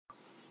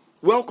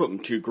Welcome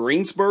to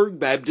Greensburg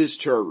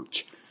Baptist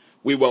Church.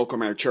 We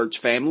welcome our church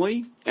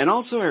family and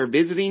also our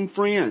visiting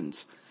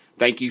friends.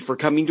 Thank you for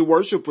coming to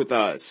worship with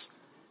us.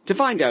 To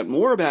find out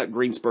more about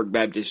Greensburg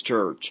Baptist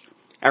Church,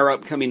 our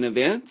upcoming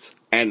events,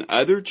 and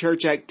other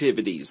church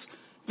activities,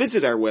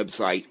 visit our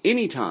website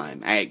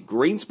anytime at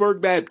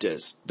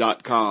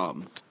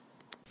greensburgbaptist.com.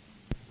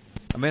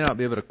 I may not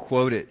be able to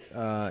quote it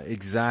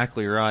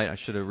exactly right. I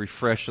should have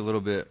refreshed a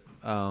little bit.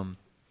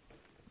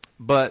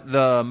 But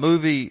the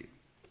movie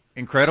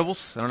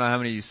Incredibles, I don't know how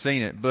many of you have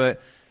seen it,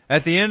 but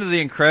at the end of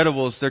the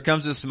Incredibles, there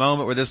comes this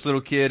moment where this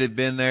little kid had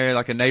been there,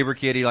 like a neighbor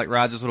kid. He like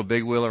rides this little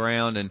big wheel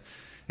around, and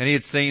he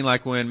had seen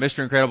like when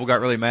Mr. Incredible got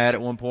really mad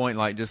at one point, and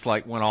like just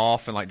like went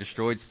off and like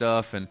destroyed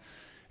stuff. And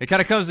it kind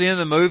of comes to the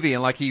end of the movie,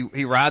 and like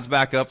he rides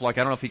back up. Like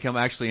I don't know if he come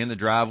actually in the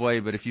driveway,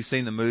 but if you've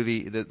seen the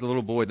movie, the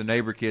little boy, the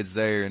neighbor kid's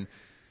there, and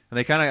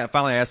they kind of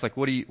finally ask like,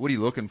 what are you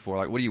looking for?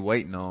 Like, what are you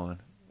waiting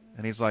on?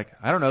 And he's like,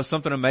 I don't know,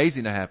 something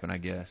amazing to happen, I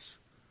guess.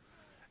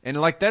 And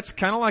like that's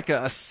kind of like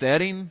a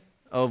setting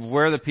of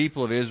where the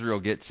people of Israel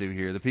get to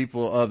here. The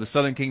people of the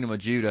southern kingdom of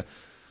Judah.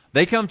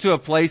 They come to a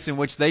place in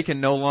which they can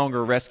no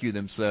longer rescue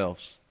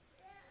themselves.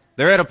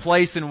 They're at a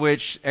place in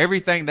which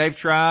everything they've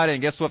tried,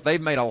 and guess what? They've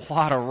made a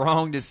lot of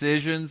wrong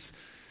decisions.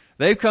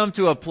 They've come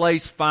to a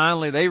place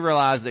finally they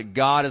realize that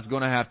God is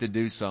going to have to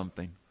do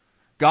something.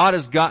 God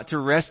has got to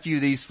rescue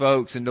these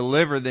folks and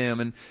deliver them.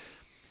 And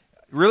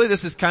really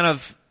this is kind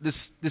of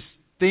this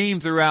theme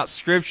throughout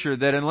Scripture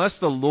that unless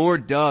the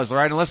Lord does,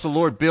 right, unless the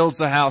Lord builds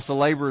the house, the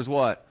labor is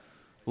what?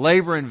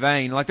 Labor in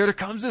vain. Like there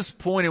comes this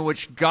point in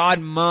which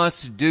God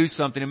must do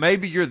something. And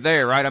maybe you're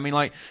there, right? I mean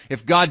like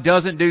if God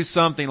doesn't do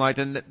something like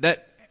then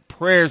that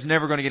prayer is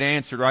never going to get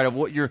answered, right? Of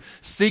what you're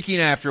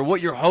seeking after,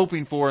 what you're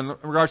hoping for in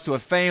regards to a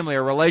family,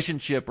 a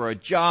relationship, or a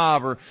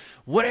job, or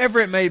whatever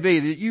it may be.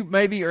 That you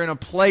maybe are in a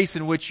place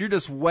in which you're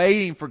just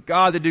waiting for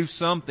God to do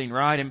something,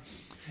 right? And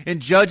in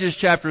Judges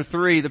chapter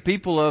 3, the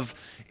people of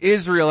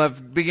Israel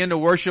have begun to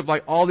worship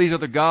like all these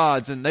other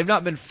gods, and they've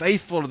not been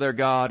faithful to their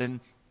God.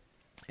 And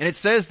it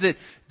says that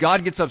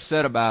God gets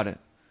upset about it.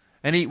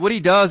 And what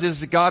he does is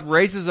that God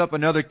raises up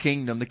another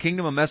kingdom, the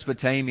kingdom of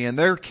Mesopotamia, and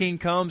their king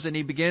comes and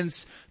he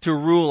begins to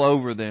rule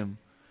over them.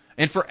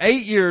 And for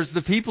 8 years,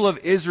 the people of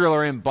Israel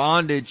are in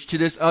bondage to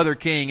this other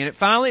king. And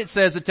finally it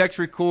says, the text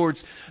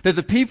records, that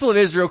the people of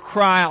Israel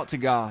cry out to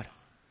God.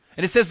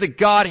 And it says that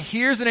God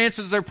hears and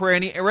answers their prayer,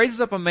 and he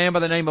raises up a man by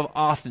the name of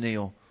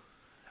Othniel.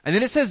 And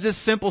then it says this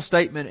simple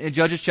statement in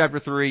Judges chapter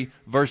 3,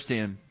 verse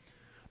 10.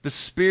 The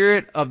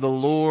Spirit of the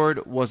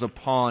Lord was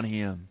upon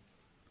him.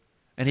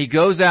 And he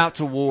goes out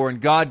to war,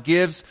 and God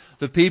gives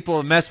the people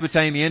of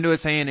Mesopotamia into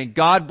his hand, and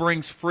God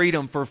brings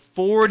freedom for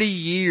 40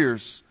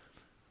 years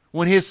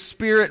when his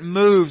Spirit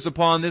moves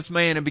upon this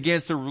man and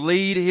begins to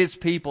lead his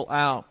people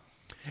out.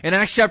 In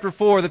Acts chapter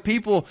 4,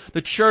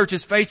 the church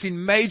is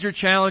facing major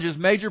challenges,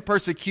 major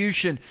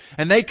persecution,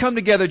 and they come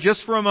together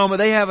just for a moment.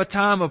 They have a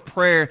time of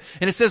prayer,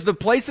 and it says the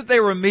place that they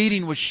were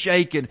meeting was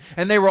shaken,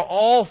 and they were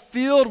all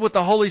filled with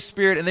the Holy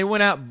Spirit, and they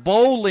went out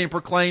boldly and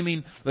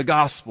proclaiming the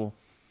gospel.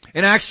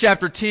 In Acts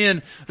chapter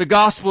 10, the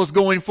gospel is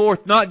going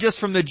forth, not just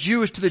from the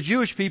Jewish to the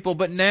Jewish people,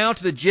 but now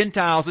to the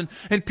Gentiles.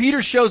 And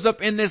Peter shows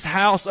up in this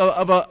house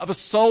of a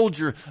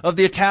soldier of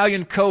the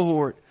Italian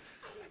cohort.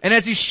 And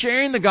as he's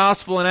sharing the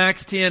gospel in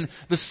Acts 10,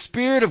 the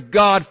Spirit of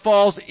God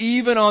falls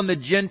even on the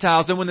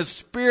Gentiles. And when the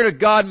Spirit of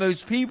God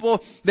moves,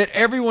 people that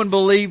everyone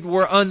believed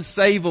were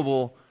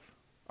unsavable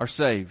are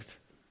saved.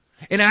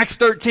 In Acts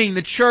 13,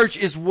 the church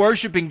is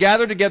worshiping,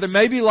 gathered together,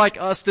 maybe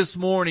like us this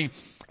morning.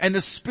 And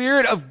the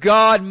Spirit of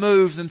God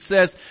moves and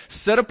says,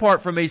 set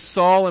apart for me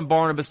Saul and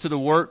Barnabas to the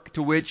work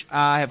to which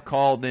I have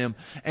called them.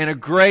 And a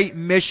great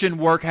mission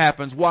work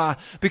happens. Why?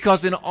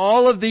 Because in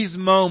all of these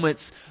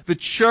moments, the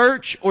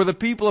church or the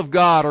people of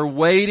God are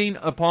waiting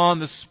upon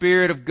the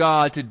Spirit of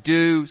God to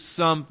do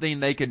something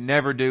they could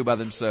never do by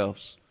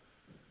themselves.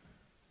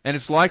 And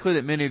it's likely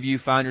that many of you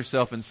find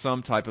yourself in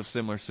some type of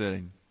similar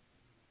setting.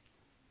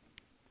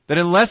 That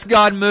unless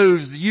God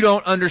moves, you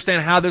don't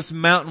understand how this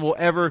mountain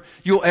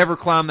you'll ever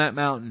climb that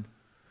mountain.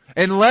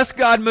 Unless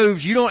God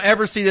moves, you don't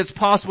ever see that it's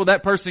possible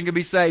that person can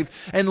be saved.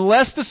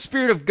 Unless the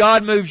Spirit of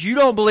God moves, you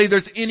don't believe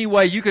there's any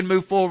way you can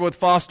move forward with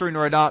fostering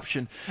or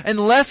adoption.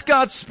 Unless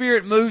God's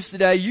Spirit moves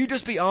today, you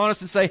just be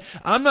honest and say,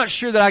 I'm not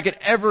sure that I could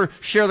ever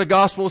share the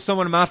gospel with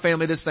someone in my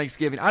family this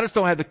Thanksgiving. I just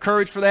don't have the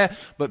courage for that.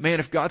 But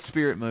man, if God's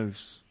Spirit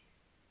moves.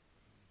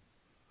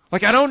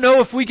 Like I don't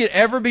know if we could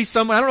ever be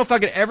someone, I don't know if I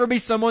could ever be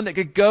someone that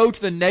could go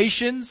to the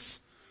nations.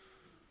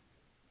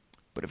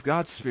 But if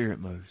God's Spirit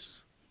moves,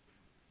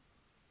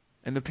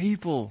 and the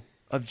people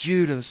of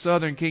Judah, the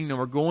southern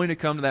kingdom, are going to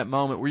come to that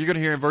moment where you're going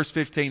to hear in verse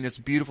 15 this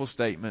beautiful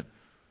statement,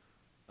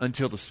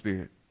 until the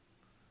Spirit.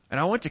 And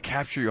I want to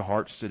capture your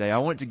hearts today. I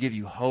want to give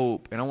you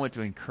hope, and I want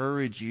to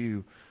encourage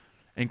you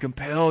and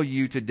compel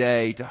you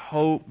today to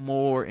hope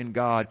more in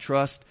God,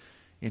 trust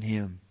in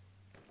Him.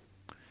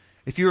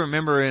 If you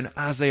remember in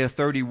Isaiah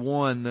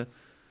 31,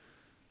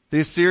 the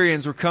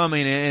Assyrians were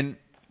coming, and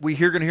we're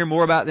going to hear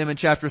more about them in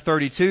chapter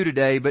 32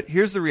 today, but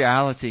here's the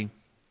reality.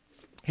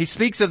 He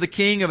speaks of the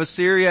king of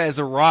Assyria as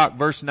a rock,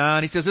 verse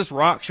 9. He says, this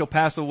rock shall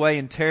pass away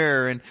in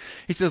terror. And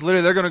he says,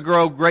 literally, they're going to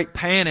grow great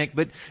panic.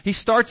 But he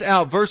starts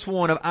out verse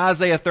 1 of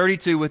Isaiah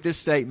 32 with this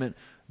statement,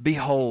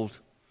 behold.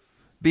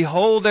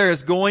 Behold, there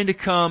is going to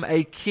come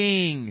a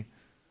king.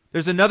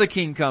 There's another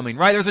king coming,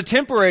 right? There's a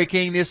temporary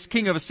king, this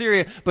king of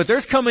Assyria, but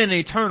there's coming an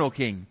eternal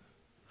king.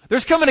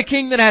 There's coming a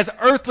king that has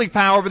earthly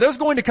power, but there's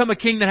going to come a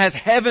king that has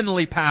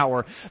heavenly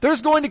power.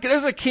 There's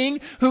a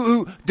king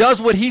who does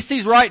what he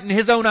sees right in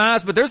his own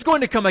eyes, but there's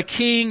going to come a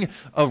king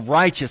of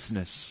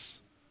righteousness.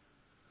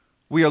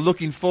 We are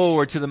looking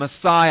forward to the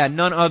Messiah,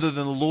 none other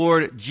than the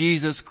Lord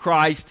Jesus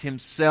Christ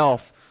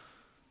himself.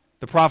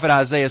 The prophet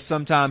Isaiah,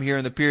 sometime here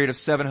in the period of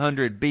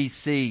 700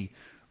 BC,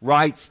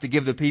 writes to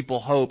give the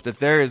people hope that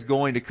there is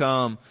going to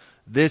come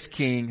this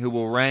king who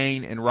will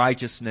reign in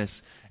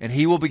righteousness, and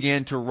he will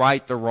begin to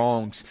right the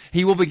wrongs.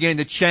 He will begin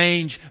to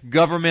change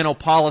governmental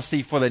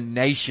policy for the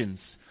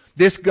nations.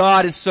 This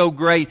God is so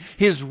great.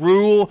 His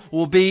rule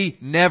will be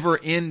never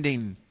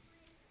ending.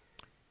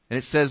 And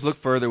it says, look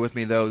further with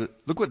me though,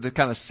 look what the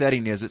kind of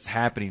setting is that's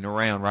happening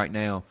around right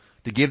now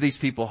to give these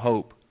people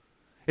hope.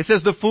 It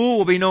says the fool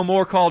will be no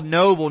more called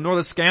noble, nor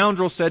the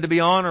scoundrel said to be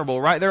honorable,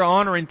 right? They're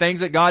honoring things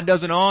that God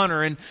doesn't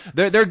honor, and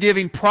they're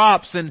giving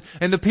props, and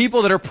the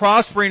people that are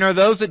prospering are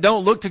those that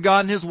don't look to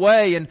God in His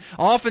way, and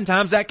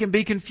oftentimes that can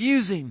be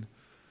confusing.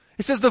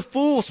 It says the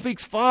fool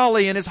speaks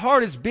folly, and his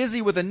heart is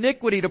busy with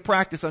iniquity to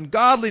practice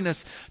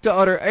ungodliness, to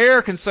utter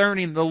error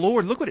concerning the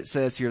Lord. Look what it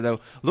says here though.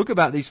 Look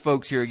about these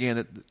folks here again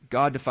that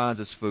God defines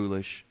as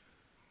foolish.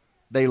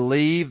 They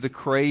leave the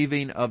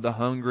craving of the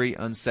hungry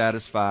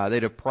unsatisfied. They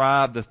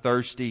deprive the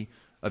thirsty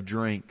of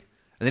drink.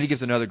 And then he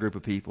gives another group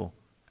of people.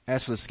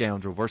 As for the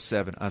scoundrel, verse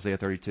 7, Isaiah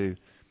 32.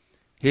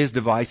 His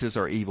devices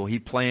are evil. He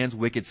plans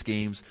wicked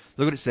schemes.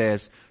 Look what it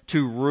says.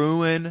 To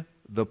ruin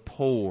the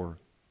poor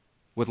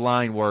with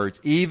lying words,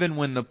 even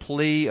when the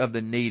plea of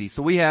the needy.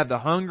 So we have the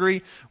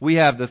hungry, we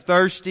have the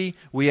thirsty,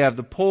 we have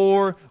the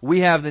poor,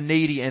 we have the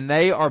needy, and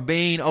they are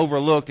being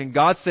overlooked. And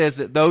God says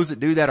that those that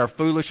do that are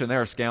foolish and they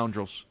are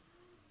scoundrels.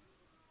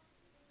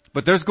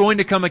 But there's going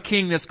to come a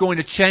king that's going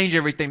to change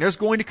everything. There's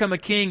going to come a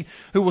king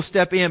who will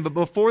step in. But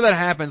before that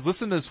happens,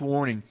 listen to this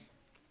warning.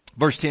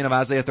 Verse 10 of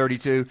Isaiah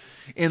 32.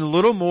 In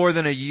little more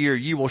than a year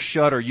you will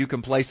shudder, you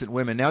complacent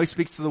women. Now he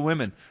speaks to the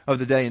women of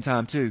the day and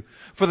time too.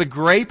 For the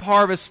grape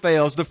harvest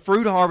fails, the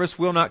fruit harvest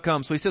will not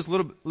come. So he says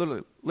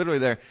literally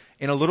there,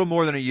 in a little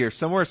more than a year.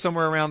 Somewhere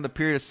around the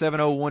period of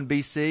 701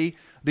 BC,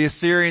 the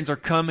Assyrians are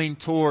coming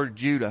toward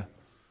Judah.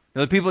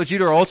 Now the people of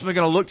Judah are ultimately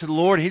going to look to the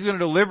Lord. He's going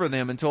to deliver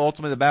them until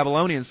ultimately the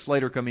Babylonians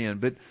later come in.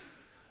 But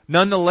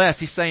nonetheless,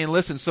 he's saying,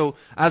 listen, so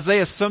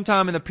Isaiah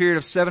sometime in the period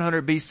of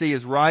 700 BC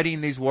is writing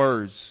these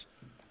words,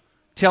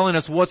 telling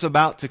us what's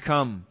about to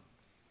come.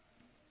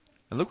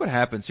 And look what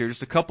happens here.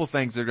 Just a couple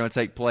things that are going to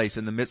take place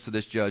in the midst of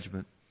this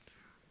judgment.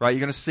 Right?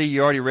 You're going to see,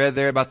 you already read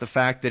there about the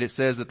fact that it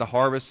says that the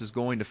harvest is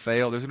going to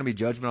fail. There's going to be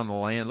judgment on the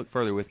land. Look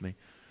further with me.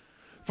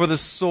 For the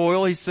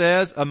soil, he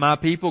says, of my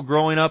people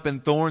growing up in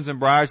thorns and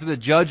briars is a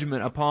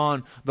judgment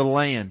upon the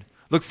land.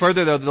 Look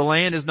further though, the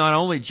land is not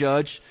only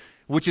judged,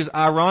 which is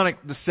ironic,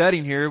 the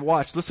setting here.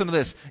 Watch, listen to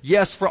this.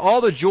 Yes, for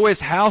all the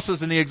joyous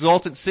houses in the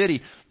exultant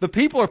city, the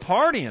people are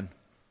partying.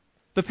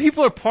 The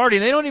people are partying.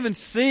 They don't even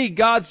see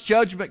God's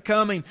judgment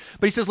coming.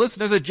 But he says, listen,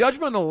 there's a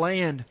judgment on the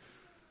land.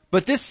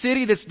 But this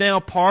city that's now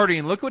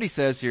partying, look what he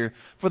says here.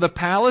 For the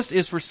palace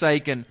is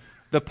forsaken,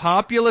 the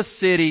populous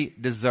city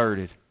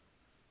deserted.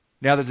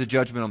 Now there's a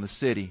judgment on the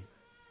city.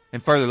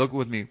 And further, look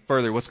with me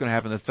further, what's going to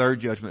happen? The third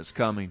judgment is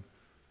coming.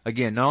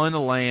 Again, not only on the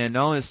land,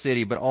 not only the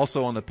city, but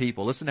also on the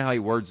people. Listen to how he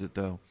words it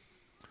though.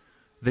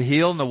 The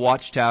hill and the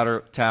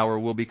watchtower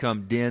will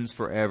become dens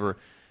forever.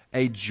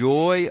 A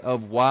joy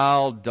of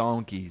wild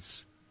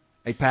donkeys,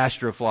 a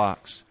pasture of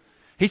flocks.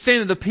 He's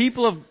saying that the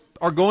people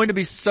are going to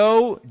be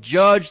so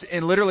judged,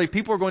 and literally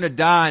people are going to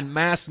die in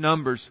mass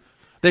numbers,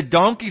 that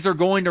donkeys are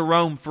going to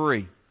roam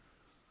free.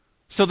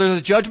 So there's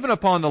a judgment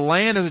upon the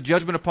land, there's a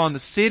judgment upon the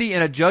city,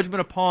 and a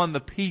judgment upon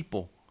the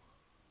people.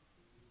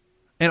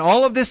 And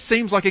all of this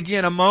seems like,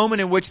 again, a moment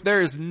in which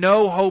there is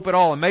no hope at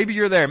all. And maybe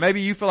you're there.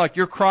 Maybe you feel like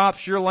your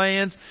crops, your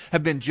lands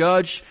have been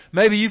judged.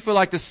 Maybe you feel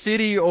like the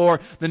city or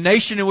the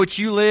nation in which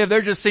you live,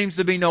 there just seems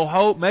to be no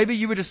hope. Maybe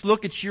you would just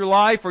look at your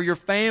life or your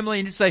family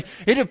and just say,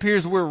 it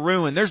appears we're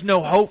ruined. There's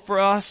no hope for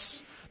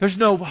us. There's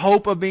no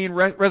hope of being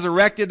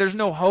resurrected. There's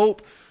no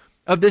hope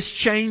of this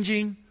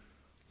changing.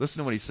 Listen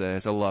to what he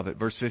says. I love it.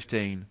 Verse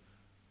 15.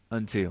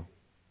 Until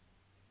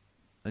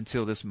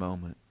this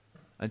moment.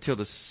 Until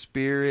the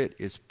Spirit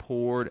is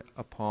poured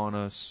upon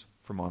us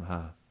from on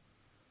high.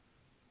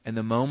 And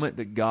the moment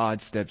that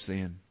God steps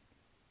in,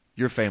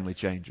 your family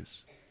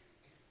changes.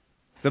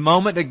 The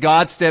moment that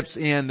God steps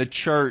in, the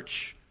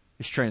church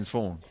is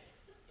transformed.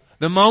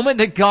 The moment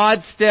that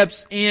God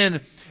steps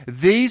in,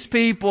 these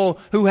people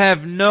who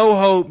have no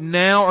hope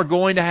now are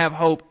going to have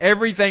hope.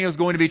 Everything is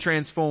going to be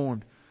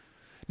transformed.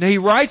 Now he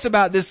writes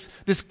about this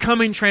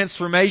coming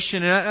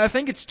transformation, and I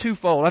think it's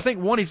twofold. I think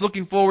one, he's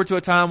looking forward to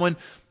a time when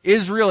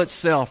Israel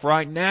itself,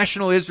 right?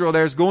 National Israel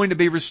there is going to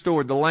be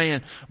restored, the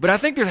land. But I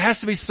think there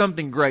has to be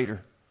something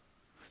greater.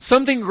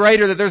 Something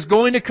greater, that there's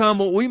going to come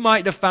what we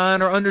might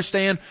define or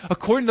understand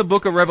according to the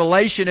book of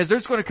Revelation is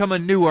there's going to come a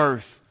new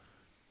earth.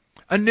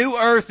 A new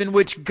earth in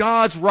which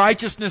God's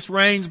righteousness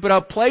reigns, but a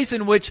place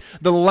in which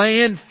the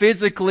land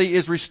physically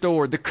is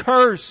restored. The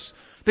curse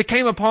that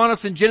came upon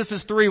us in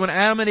Genesis 3 when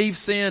Adam and Eve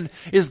sinned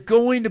is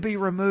going to be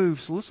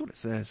removed. So listen what it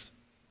says.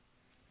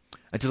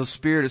 Until the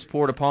Spirit is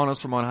poured upon us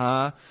from on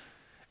high,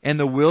 and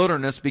the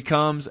wilderness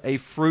becomes a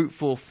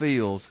fruitful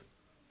field.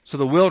 So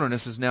the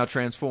wilderness is now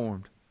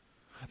transformed.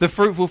 The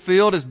fruitful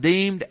field is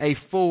deemed a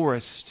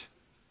forest.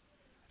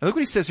 And look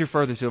what he says here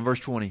further to in verse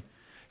 20.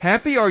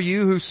 Happy are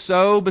you who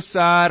sow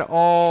beside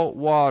all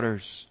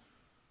waters.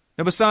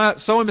 Now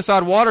sowing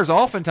beside waters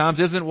oftentimes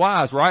isn't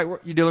wise, right?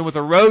 You're dealing with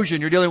erosion,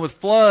 you're dealing with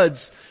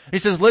floods. He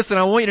says, listen,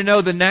 I want you to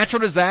know the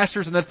natural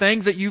disasters and the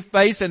things that you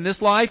face in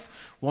this life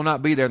will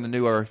not be there in the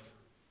new earth.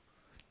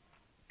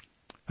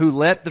 Who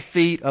let the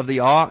feet of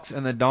the ox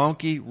and the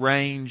donkey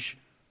range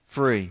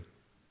free.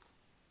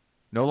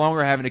 No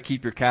longer having to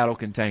keep your cattle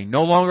contained.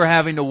 No longer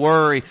having to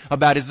worry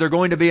about is there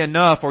going to be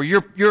enough, or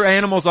your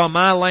animal's on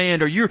my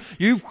land, or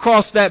you've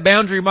crossed that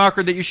boundary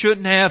marker that you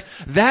shouldn't have.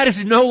 That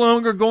is no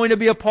longer going to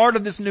be a part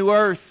of this new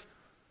earth.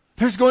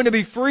 There's going to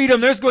be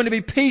freedom. There's going to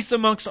be peace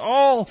amongst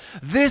all.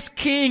 This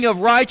King of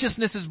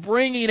righteousness is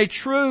bringing a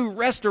true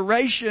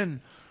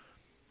restoration.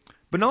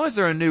 But not only is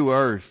there a new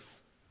earth,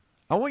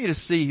 I want you to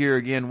see here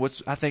again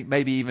what's I think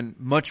maybe even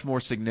much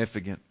more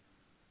significant.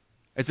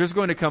 Is there's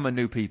going to come a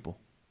new people.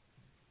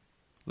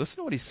 Listen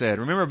to what he said.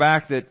 Remember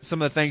back that some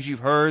of the things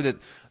you've heard that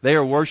they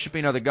are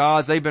worshiping other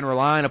gods. They've been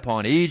relying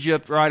upon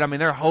Egypt, right? I mean,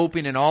 they're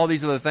hoping in all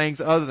these other things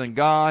other than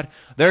God.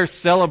 They're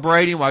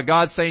celebrating while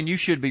God's saying you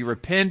should be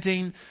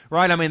repenting,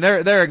 right? I mean,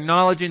 they're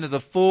acknowledging that the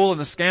fool and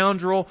the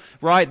scoundrel,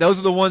 right? Those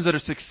are the ones that are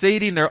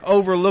succeeding. They're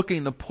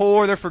overlooking the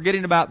poor. They're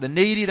forgetting about the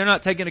needy. They're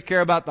not taking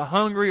care about the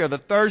hungry or the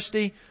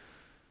thirsty.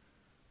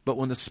 But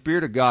when the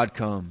Spirit of God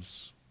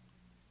comes,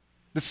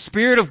 the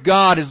Spirit of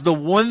God is the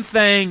one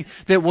thing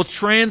that will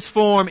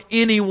transform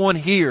anyone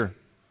here.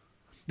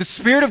 The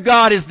Spirit of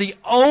God is the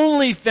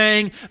only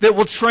thing that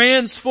will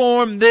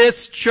transform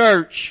this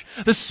church.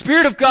 The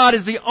Spirit of God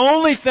is the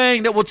only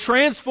thing that will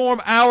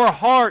transform our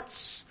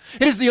hearts.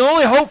 It is the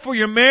only hope for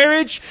your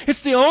marriage.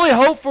 It's the only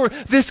hope for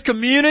this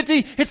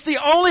community. It's the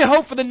only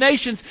hope for the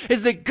nations,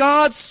 is that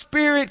God's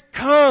Spirit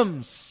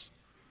comes.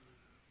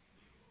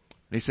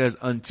 And he says,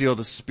 until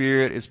the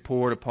Spirit is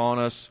poured upon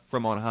us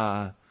from on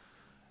high.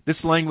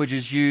 This language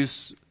is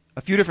used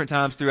a few different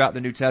times throughout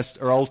the New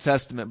Testament or Old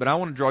Testament, but I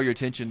want to draw your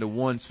attention to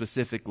one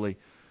specifically.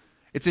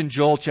 It's in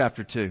Joel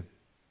chapter 2.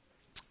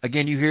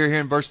 Again, you hear here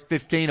in verse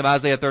 15 of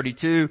Isaiah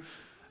 32,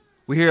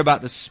 we hear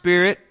about the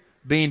Spirit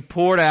being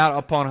poured out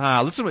upon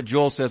high. Listen to what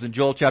Joel says in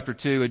Joel chapter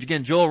 2.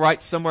 Again, Joel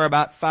writes somewhere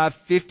about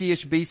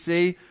 550-ish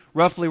BC,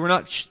 roughly. We're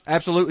not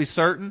absolutely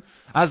certain.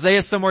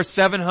 Isaiah somewhere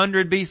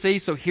 700 BC.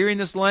 So hearing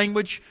this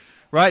language,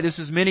 right, this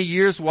is many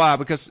years. Why?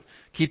 Because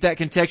keep that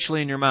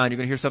contextually in your mind. You're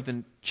going to hear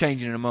something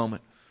changing in a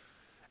moment.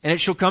 And it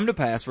shall come to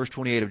pass, verse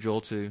 28 of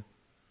Joel 2,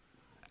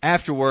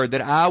 afterward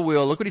that I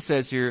will, look what he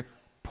says here,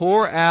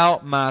 pour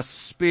out my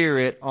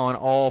Spirit on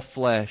all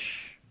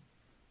flesh.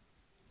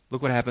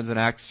 Look what happens in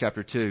Acts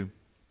chapter 2.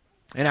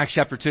 In Acts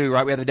chapter 2,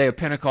 right, we have the day of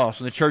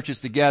Pentecost and the church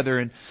is together,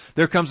 and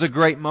there comes a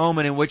great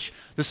moment in which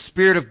the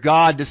Spirit of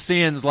God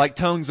descends like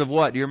tongues of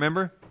what? Do you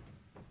remember?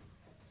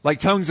 Like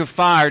tongues of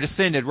fire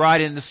descended, right?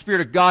 And the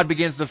Spirit of God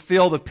begins to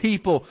fill the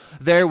people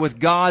there with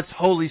God's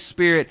Holy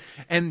Spirit.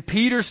 And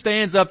Peter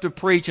stands up to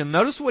preach, and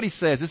notice what he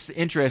says. This is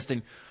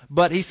interesting.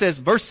 But he says,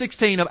 verse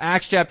 16 of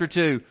Acts chapter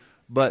 2,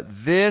 but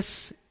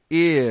this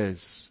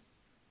is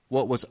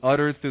what was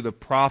uttered through the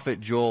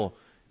prophet Joel.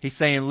 He's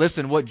saying,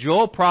 listen, what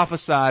Joel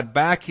prophesied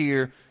back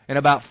here in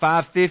about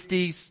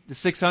 550 to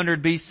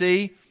 600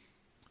 BC,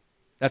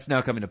 that's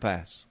now coming to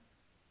pass.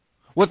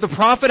 What the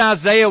prophet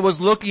Isaiah was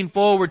looking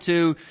forward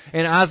to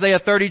in Isaiah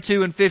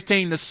 32 and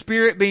 15, the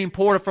Spirit being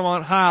poured from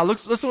on high.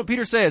 Listen what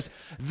Peter says.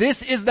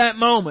 This is that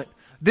moment.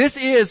 This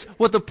is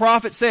what the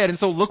prophet said. And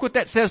so look what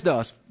that says to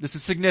us. This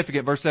is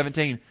significant, verse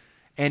 17.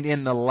 And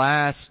in the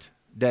last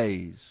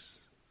days.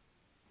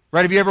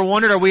 Right, have you ever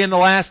wondered, are we in the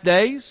last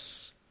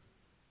days?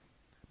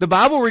 The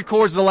Bible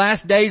records the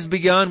last days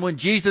begun when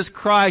Jesus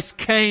Christ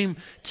came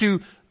to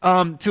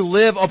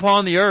live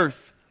upon the earth.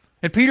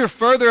 And Peter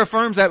further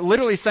affirms that,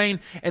 literally saying,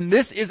 and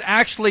this is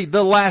actually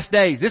the last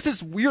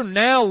days. We're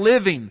now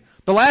living.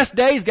 The last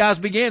days, guys,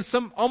 began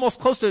almost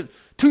close to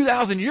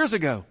 2,000 years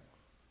ago.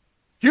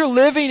 You're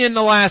living in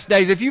the last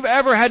days. If you've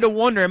ever had to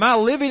wonder, am I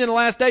living in the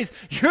last days?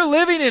 You're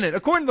living in it,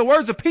 according to the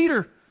words of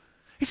Peter.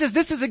 He says,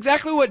 this is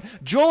exactly what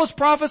Joel has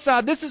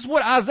prophesied. This is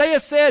what Isaiah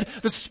said.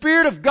 The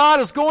Spirit of God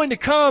is going to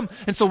come.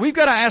 And so we've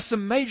got to ask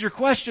some major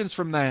questions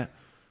from that.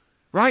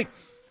 Right?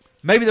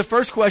 Maybe the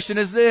first question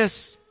is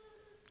this.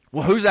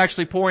 Well, who's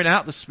actually pouring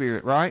out the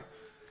Spirit, right?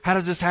 How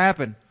does this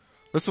happen?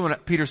 Listen to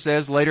what Peter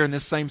says later in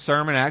this same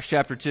sermon, Acts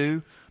chapter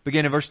 2,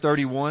 beginning in verse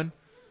 31.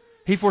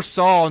 He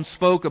foresaw and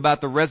spoke about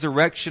the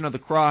resurrection of the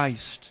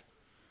Christ,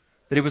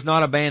 that he was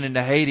not abandoned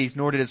to Hades,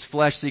 nor did his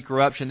flesh see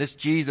corruption. This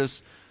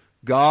Jesus,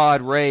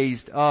 God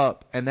raised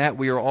up, and that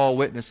we are all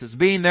witnesses.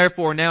 Being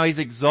therefore now He's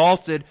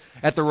exalted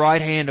at the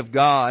right hand of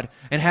God,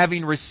 and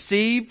having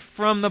received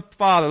from the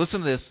Father,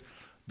 listen to this,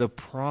 the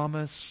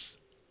promise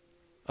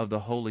of the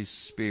Holy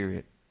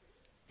Spirit.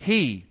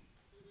 He,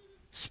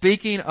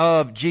 speaking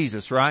of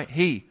Jesus, right?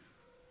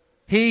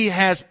 He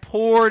has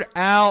poured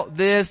out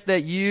this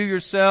that you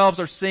yourselves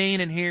are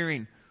seeing and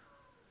hearing.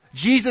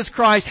 Jesus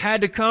Christ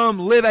had to come,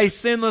 live a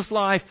sinless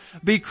life,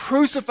 be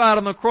crucified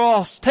on the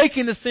cross,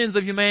 taking the sins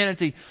of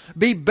humanity,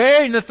 be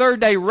buried in the third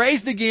day,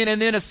 raised again, and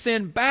then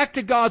ascend back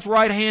to God's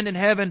right hand in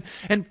heaven.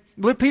 And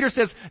Peter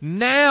says,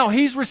 now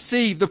He's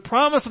received the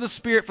promise of the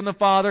Spirit from the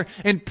Father,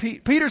 and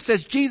Peter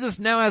says Jesus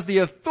now has the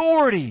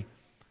authority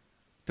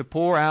to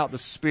pour out the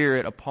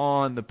Spirit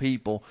upon the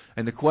people.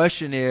 And the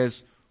question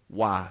is,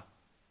 why?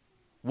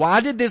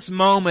 Why did this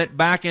moment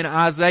back in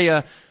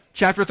Isaiah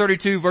chapter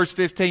 32 verse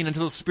 15,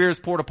 until the Spirit is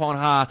poured upon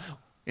high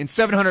in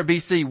 700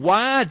 BC,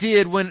 why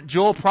did, when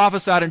Joel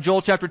prophesied in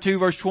Joel chapter 2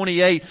 verse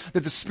 28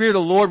 that the Spirit of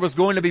the Lord was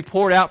going to be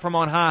poured out from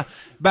on high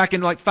back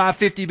in like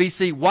 550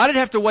 BC, why did it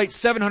have to wait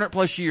 700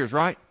 plus years,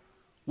 right?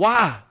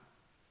 Why?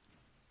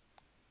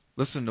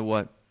 Listen to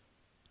what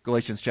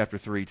Galatians chapter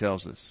 3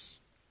 tells us.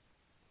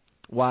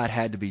 Why it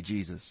had to be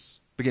Jesus.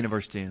 Begin in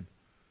verse 10.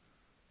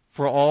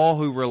 For all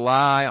who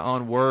rely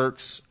on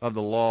works of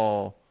the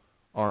law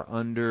are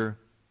under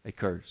a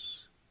curse.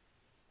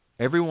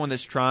 Everyone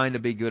that's trying to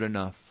be good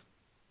enough.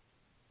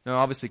 Now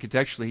obviously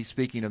contextually He's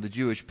speaking of the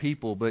Jewish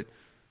people, but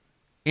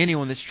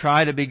anyone that's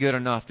tried to be good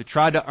enough, to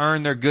try to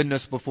earn their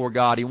goodness before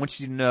God, He wants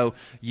you to know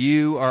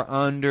you are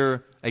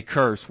under a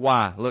curse.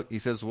 Why? Look, He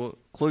says, well,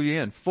 clue you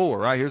in. 4,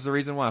 right? Here's the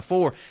reason why.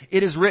 4,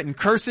 it is written,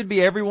 cursed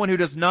be everyone who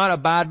does not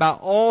abide by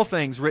all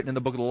things written in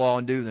the book of the law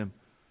and do them.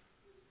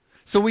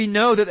 So we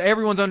know that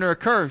everyone's under a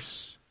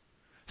curse.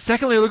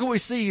 Secondly, look at what we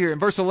see here in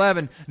verse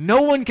 11.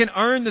 No one can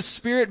earn the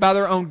Spirit by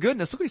their own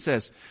goodness. Look what he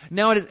says.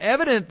 Now it is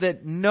evident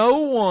that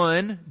no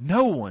one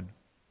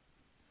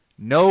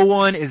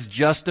is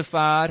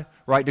justified,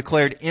 right,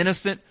 declared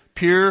innocent,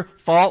 pure,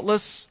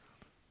 faultless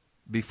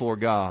before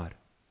God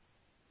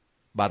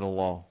by the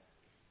law.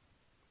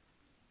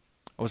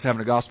 I was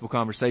having a gospel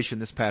conversation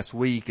this past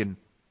week, and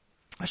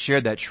I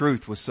shared that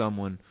truth with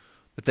someone,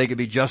 that they could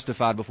be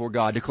justified before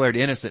God, declared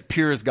innocent,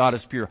 pure as God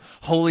is pure,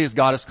 holy as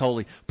God is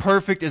holy,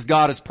 perfect as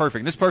God is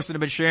perfect. And this person had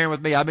been sharing with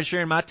me. I've been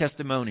sharing my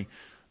testimony.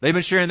 They've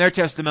been sharing their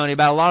testimony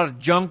about a lot of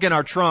junk in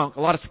our trunk,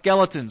 a lot of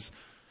skeletons.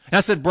 And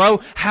I said,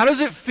 bro, how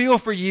does it feel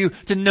for you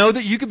to know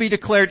that you could be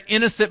declared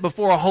innocent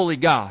before a holy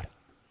God?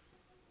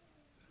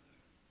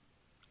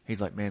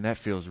 He's like, man, that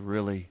feels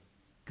really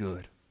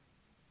good.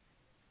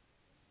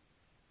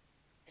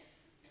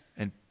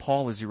 And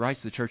Paul, as he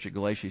writes to the church at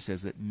Galatia,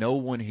 says that no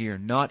one here,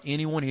 not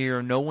anyone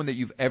here, no one that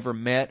you've ever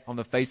met on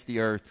the face of the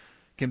earth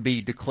can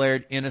be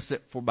declared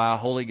innocent by a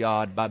holy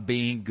God by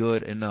being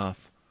good enough.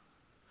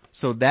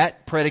 So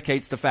that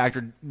predicates the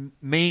factor,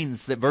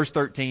 means that verse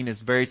 13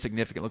 is very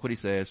significant. Look what he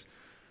says.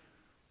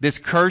 This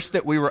curse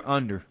that we were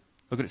under,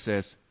 look what it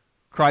says.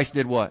 Christ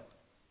did what?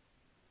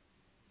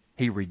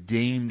 He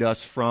redeemed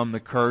us from the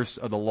curse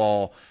of the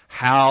law.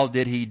 How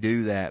did He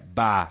do that?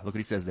 By, look what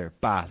he says there,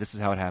 by. This is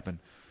how it happened.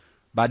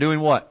 By doing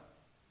what?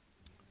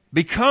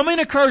 Becoming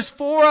a curse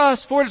for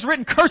us. For it is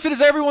written, cursed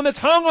is everyone that's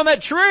hung on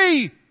that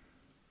tree.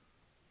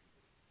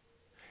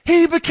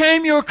 He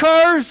became your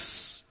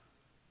curse.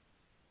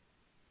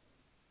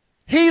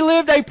 He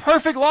lived a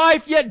perfect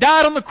life, yet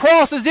died on the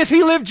cross as if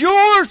He lived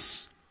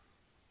yours.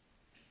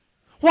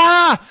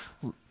 Why?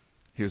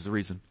 Here's the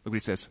reason. Look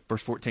what he says.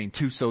 Verse 14.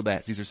 2 so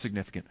that. These are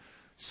significant.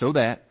 So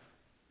that.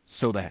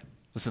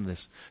 Listen to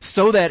this.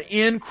 So that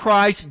in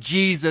Christ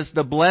Jesus,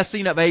 the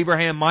blessing of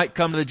Abraham might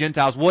come to the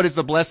Gentiles. What is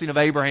the blessing of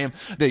Abraham?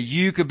 That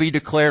you could be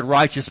declared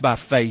righteous by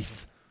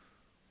faith.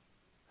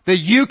 That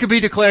you could be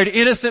declared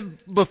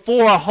innocent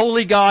before a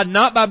holy God,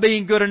 not by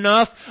being good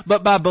enough,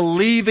 but by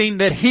believing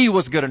that He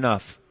was good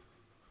enough.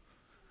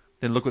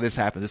 Then look what this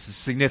happened. This is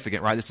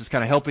significant, right? This is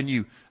kind of helping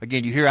you.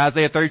 Again, you hear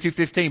Isaiah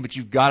 32:15, but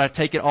you've got to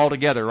take it all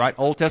together, right?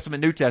 Old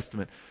Testament, New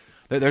Testament.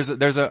 There's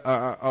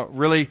a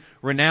really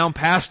renowned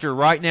pastor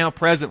right now,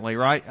 presently,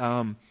 right?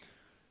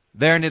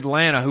 There in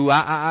Atlanta, who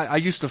I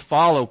used to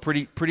follow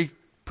pretty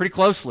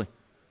closely.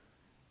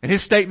 And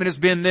his statement has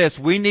been this: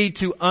 we need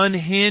to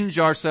unhinge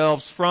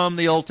ourselves from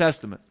the Old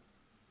Testament.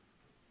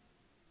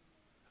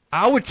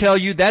 I would tell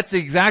you that's the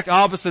exact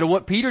opposite of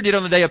what Peter did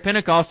on the day of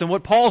Pentecost and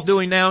what Paul's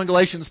doing now in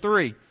Galatians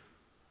 3.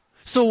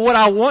 So what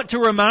I want to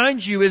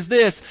remind you is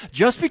this: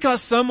 just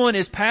because someone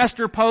is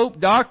pastor, pope,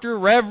 doctor,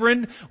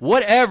 reverend,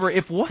 whatever,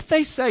 if what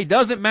they say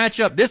doesn't match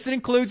up, this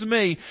includes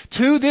me,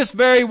 to this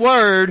very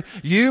word,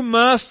 you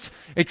must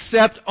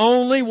accept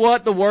only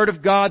what the Word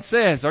of God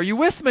says. Are you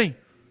with me?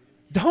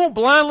 Don't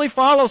blindly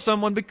follow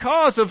someone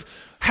because of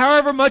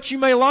however much you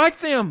may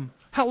like them.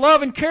 I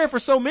love and care for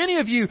so many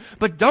of you,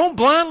 but don't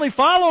blindly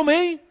follow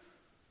me.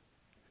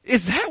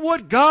 Is that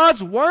what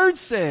God's Word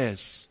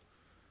says?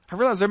 I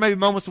realize there may be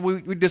moments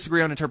when we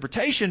disagree on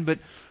interpretation, but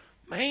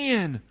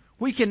man,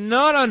 we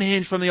cannot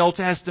unhinge from the Old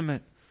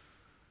Testament.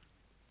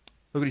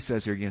 Look what he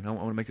says here again. I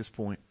want to make this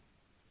point.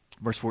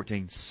 Verse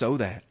 14, so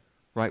that,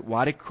 right?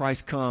 Why did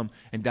Christ come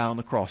and die on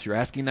the cross? You're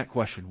asking that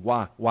question.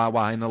 Why?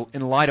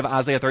 In light of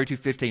Isaiah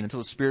 32:15,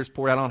 until the Spirit is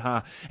poured out on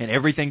high and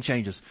everything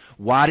changes.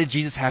 Why did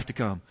Jesus have to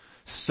come?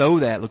 So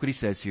that, look what he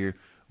says here,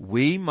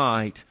 we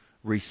might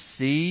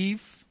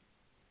receive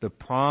the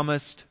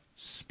promised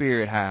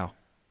Spirit. How?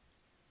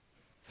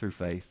 Through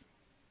faith.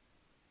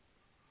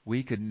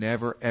 We could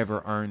never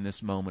ever earn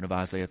this moment of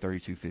Isaiah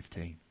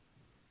 32:15.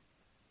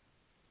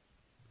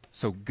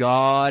 So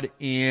God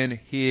in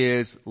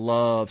His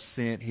love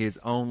sent His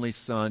only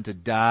Son to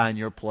die in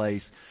your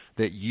place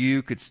that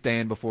you could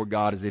stand before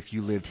God as if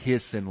you lived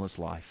His sinless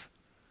life.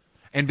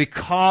 And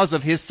because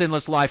of His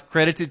sinless life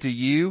credited to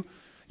you,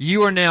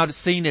 you are now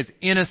seen as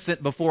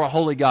innocent before a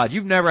holy God.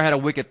 You've never had a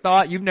wicked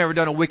thought. You've never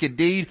done a wicked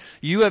deed.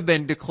 You have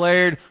been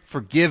declared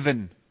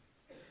forgiven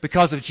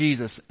because of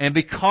Jesus. And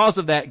because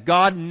of that,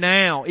 God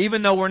now,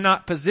 even though we're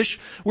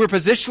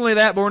positionally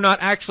that, but we're not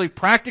actually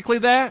practically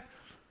that,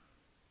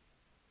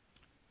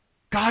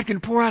 God can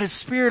pour out His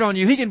Spirit on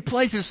you. He can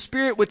place His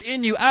Spirit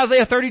within you.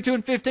 Isaiah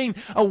 32:15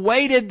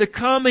 awaited the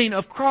coming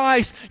of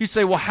Christ. You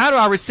say, well, how do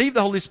I receive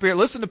the Holy Spirit?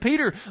 Listen to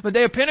Peter on the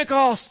day of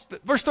Pentecost.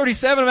 Verse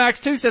 37 of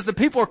Acts 2 says the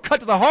people are cut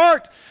to the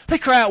heart. They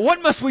cry out,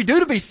 what must we do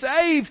to be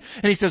saved?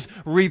 And he says,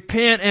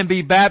 repent and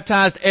be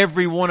baptized,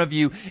 every one of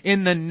you,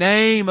 in the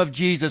name of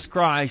Jesus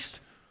Christ.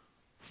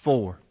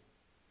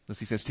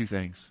 He says two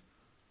things.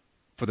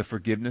 For the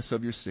forgiveness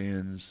of your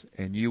sins,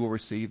 and you will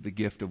receive the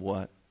gift of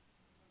what?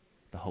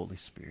 The Holy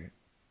Spirit.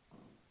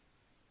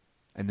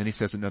 And then he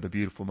says another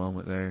beautiful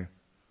moment there.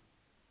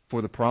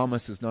 For the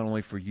promise is not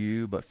only for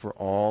you, but for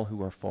all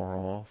who are far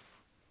off,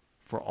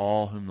 for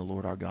all whom the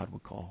Lord our God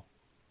would call.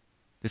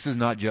 This is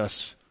not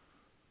just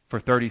for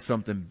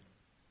 30-something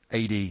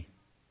AD.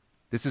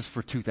 This is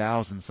for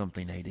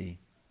 2000-something AD.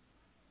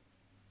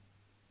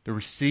 The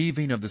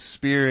receiving of the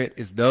Spirit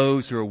is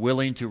those who are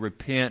willing to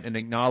repent and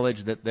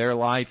acknowledge that their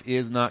life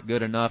is not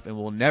good enough and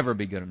will never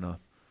be good enough.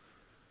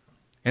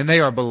 And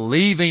they are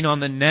believing on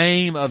the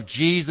name of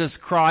Jesus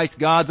Christ,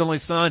 God's only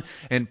Son.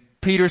 And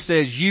Peter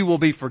says, you will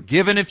be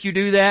forgiven if you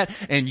do that,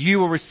 and you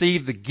will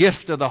receive the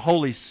gift of the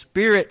Holy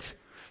Spirit.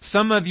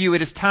 Some of you,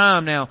 it is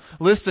time now.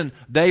 Listen,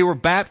 they were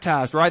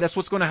baptized, right? That's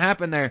what's going to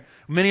happen there.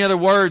 Many other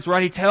words,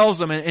 right? He tells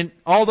them, and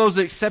all those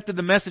that accepted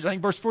the message, I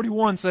think verse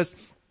 41 says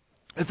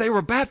that they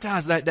were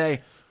baptized that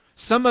day.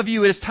 Some of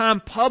you, it is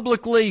time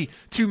publicly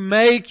to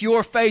make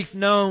your faith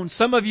known.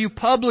 Some of you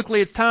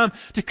publicly, it's time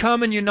to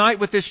come and unite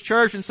with this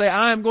church and say,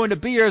 I am going to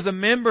be here as a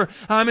member.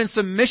 I'm in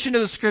submission to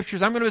the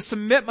Scriptures. I'm going to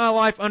submit my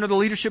life under the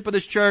leadership of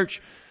this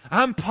church.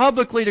 I'm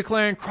publicly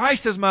declaring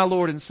Christ as my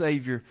Lord and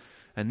Savior.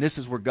 And this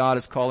is where God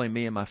is calling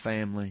me and my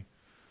family.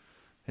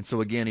 And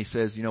so again, he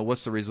says,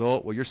 what's the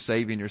result? Well, you're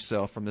saving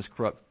yourself from this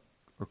corrupt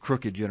or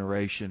crooked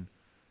generation.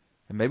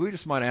 And maybe we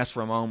just might ask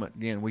for a moment.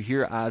 Again, we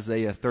hear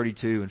Isaiah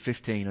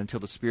 32:15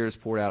 until the Spirit is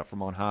poured out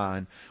from on high.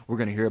 And we're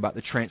going to hear about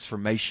the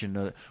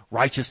transformation.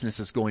 Righteousness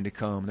is going to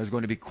come. There's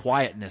going to be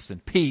quietness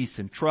and peace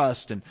and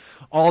trust and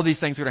all these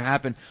things are going to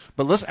happen.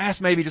 But let's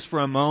ask maybe just for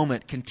a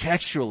moment,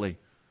 contextually,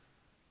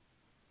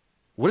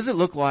 what does it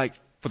look like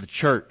for the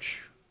church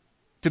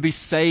to be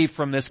saved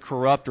from this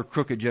corrupt or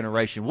crooked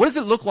generation? What does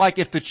it look like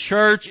if the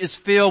church is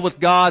filled with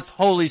God's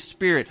Holy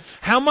Spirit?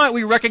 How might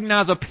we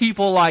recognize a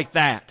people like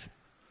that?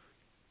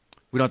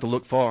 We don't have to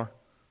look far.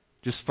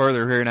 Just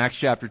further here in Acts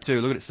chapter 2,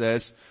 look what it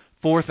says.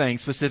 4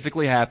 things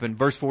specifically happened.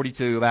 Verse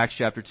 42 of Acts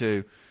chapter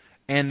 2.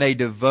 And they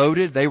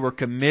were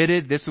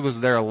committed. This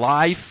was their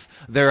life,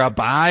 their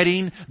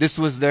abiding. This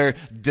was their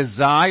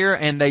desire,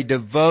 and they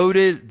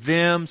devoted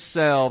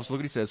themselves. Look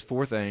what he says,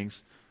 4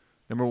 things.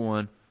 Number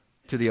 1,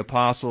 to the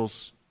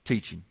apostles'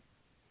 teaching.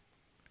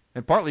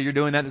 And partly you're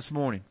doing that this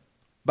morning.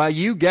 By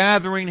you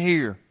gathering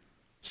here,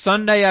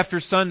 Sunday after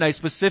Sunday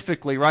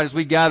specifically, right, as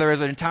we gather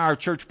as an entire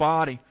church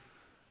body,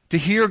 to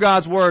hear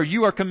God's Word,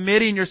 you are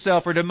committing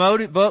yourself or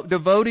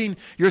devoting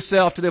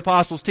yourself to the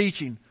apostles'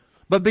 teaching.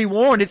 But be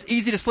warned, it's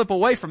easy to slip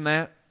away from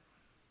that.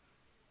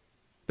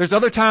 There's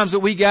other times that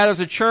we gather as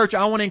a church.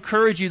 I want to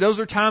encourage you. Those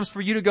are times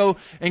for you to go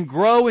and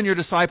grow in your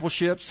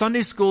discipleship.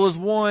 Sunday school is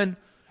one.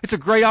 It's a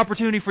great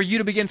opportunity for you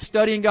to begin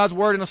studying God's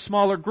Word in a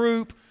smaller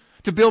group,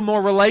 to build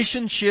more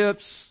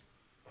relationships.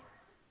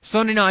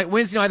 Sunday night,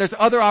 Wednesday night, there's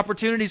other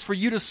opportunities for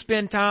you to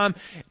spend time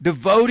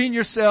devoting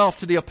yourself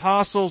to the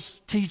apostles'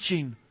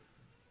 teaching.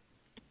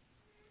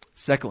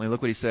 Secondly,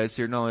 look what he says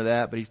here. Not only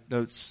that, but he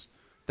notes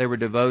they were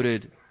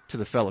devoted to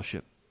the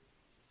fellowship.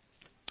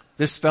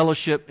 This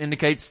fellowship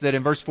indicates that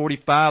in verse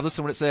 45, listen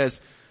to what it says.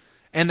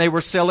 And they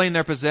were selling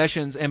their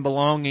possessions and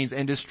belongings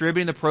and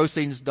distributing the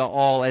proceeds to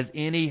all as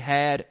any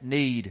had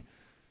need.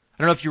 I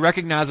don't know if you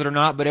recognize it or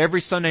not, but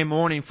every Sunday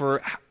morning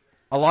for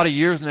a lot of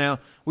years now,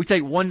 we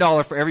take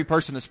 $1 for every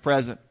person that's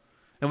present.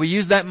 And we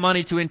use that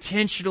money to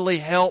intentionally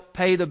help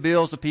pay the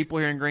bills of people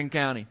here in Greene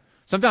County.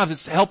 Sometimes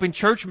it's helping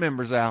church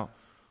members out.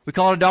 We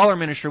call it a dollar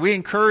ministry. We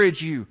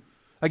encourage you.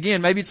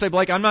 Again, maybe you'd say,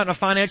 Blake, I'm not in a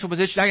financial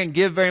position I can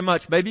give very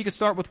much. Maybe you could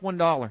start with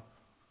 $1.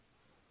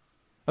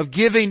 of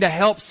giving to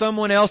help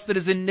someone else that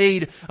is in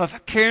need,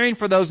 of caring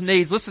for those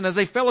needs. Listen, as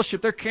a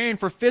fellowship, they're caring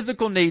for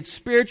physical needs,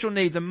 spiritual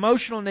needs,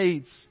 emotional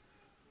needs.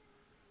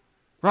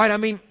 Right? I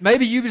mean,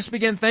 maybe you just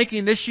begin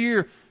thinking this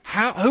year,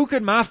 who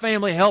could my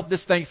family help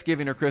this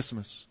Thanksgiving or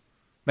Christmas?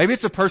 Maybe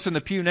it's a person in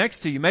the pew next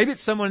to you. Maybe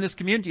it's someone in this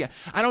community.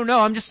 I don't know.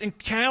 I'm just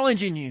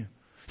challenging you.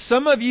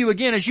 Some of you,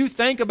 again, as you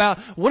think about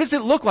what does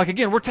it look like?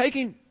 Again, we're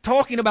talking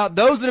about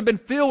those that have been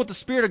filled with the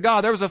Spirit of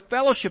God. There was a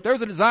fellowship. There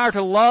was a desire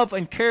to love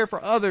and care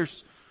for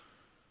others.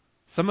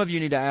 Some of you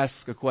need to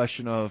ask a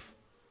question of,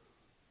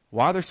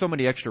 why are there so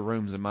many extra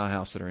rooms in my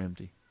house that are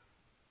empty?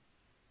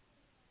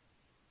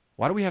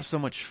 Why do we have so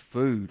much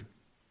food?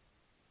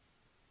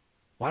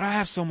 Why do I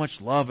have so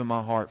much love in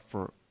my heart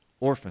for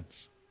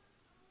orphans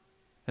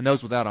and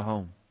those without a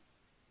home?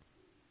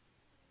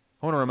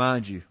 I want to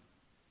remind you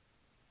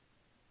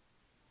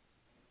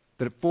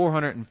that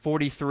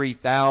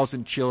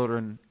 443,000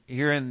 children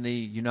here in the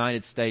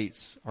United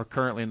States are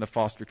currently in the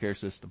foster care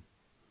system.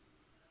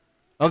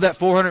 Of that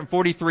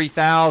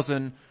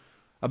 443,000,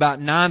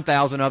 about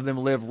 9,000 of them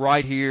live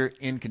right here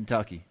in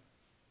Kentucky.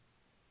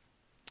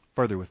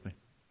 Further with me.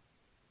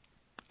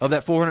 Of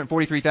that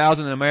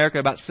 443,000 in America,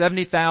 about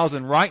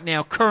 70,000 right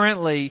now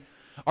currently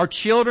are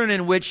children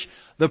in which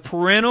the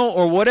parental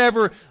or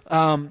whatever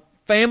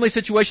family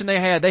situation they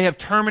had, they have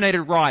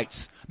terminated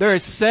rights. There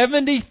is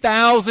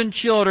 70,000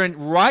 children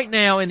right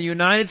now in the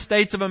United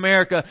States of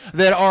America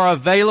that are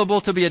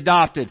available to be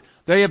adopted.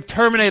 They have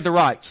terminated the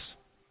rights.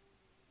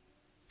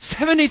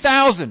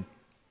 70,000.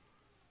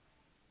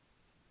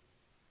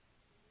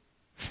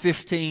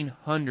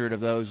 1,500 of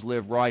those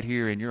live right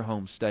here in your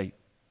home state.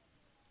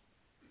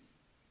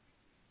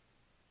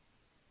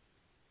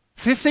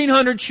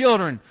 1,500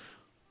 children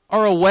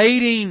are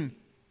awaiting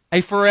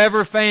a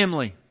forever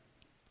family.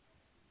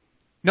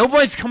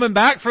 Nobody's coming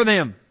back for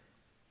them.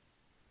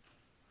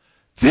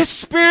 This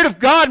Spirit of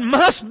God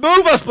must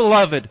move us,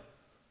 beloved.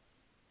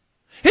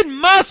 It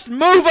must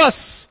move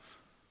us.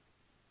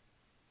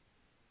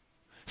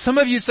 Some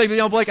of you say,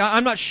 Blake,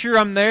 I'm not sure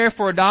I'm there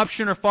for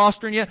adoption or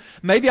fostering yet.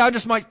 Maybe I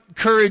just might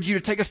encourage you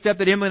to take a step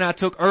that Emily and I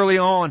took early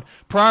on,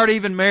 prior to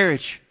even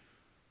marriage.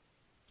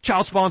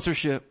 Child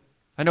sponsorship.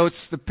 I know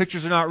the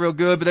pictures are not real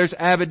good, but there's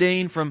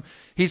Abedin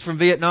he's from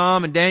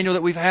Vietnam, and Daniel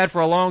that we've had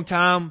for a long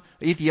time,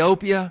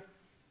 Ethiopia.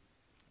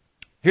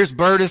 Here's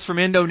Bertus from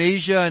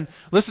Indonesia, and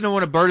listen to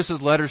one of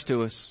Bertus's letters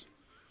to us.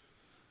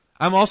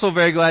 I'm also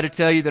very glad to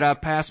tell you that I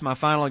passed my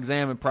final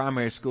exam in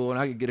primary school and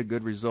I could get a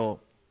good result.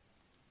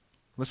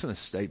 Listen to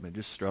this statement, it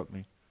just struck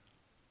me.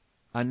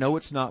 I know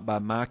it's not by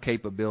my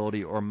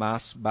capability or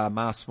by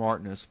my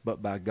smartness,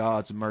 but by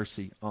God's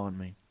mercy on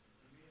me.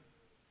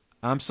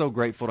 I'm so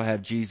grateful to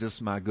have Jesus,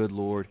 my good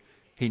Lord.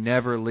 He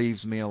never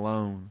leaves me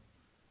alone.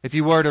 If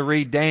you were to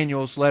read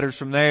Daniel's letters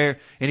from there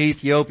in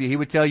Ethiopia, he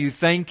would tell you,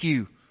 thank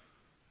you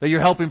that you're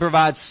helping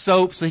provide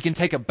soap so he can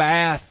take a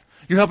bath.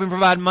 You're helping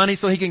provide money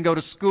so he can go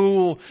to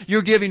school.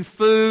 You're giving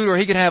food, or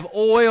he can have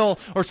oil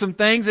or some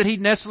things that he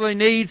necessarily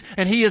needs,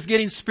 and he is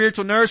getting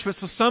spiritual nourishment.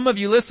 So some of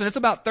you, listen, it's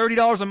about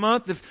 $30 a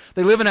month. If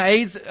they live in an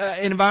AIDS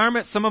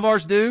environment, some of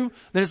ours do,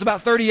 then it's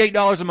about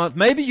 $38 a month.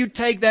 Maybe you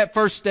take that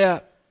first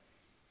step.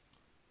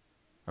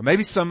 Or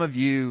maybe some of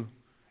you,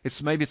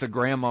 maybe it's a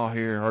grandma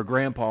here or a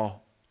grandpa.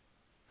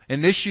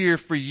 And this year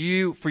for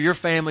you, for your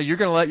family, you're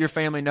going to let your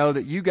family know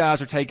that you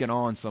guys are taking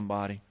on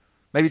somebody.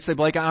 Maybe you'd say,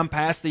 Blake, I'm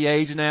past the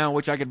age now in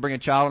which I could bring a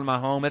child into my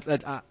home.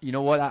 You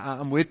know what?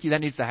 I'm with you. That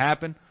needs to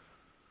happen.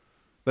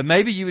 But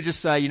maybe you would just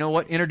say, you know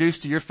what? Introduce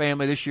to your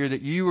family this year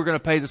that you were going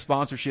to pay the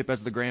sponsorship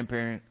as the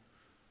grandparent.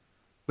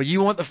 But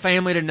you want the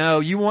family to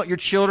know. You want your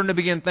children to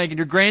begin thinking,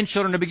 your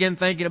grandchildren to begin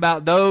thinking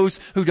about those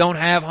who don't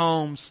have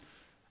homes.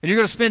 And you're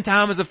going to spend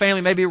time as a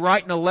family, maybe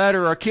writing a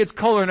letter or kids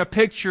coloring a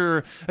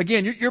picture.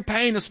 Again, you're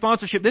paying the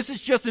sponsorship. This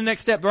is just the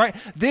next step, right?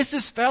 This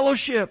is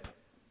fellowship.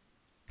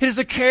 It is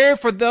a care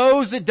for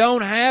those that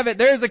don't have it.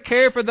 There is a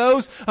care for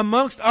those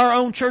amongst our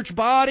own church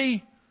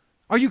body.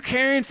 Are you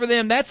caring for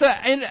them? That's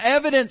an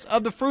evidence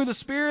of the fruit of the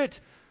Spirit,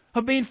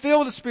 of being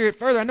filled with the Spirit.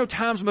 Further, I know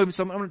time's moving,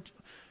 so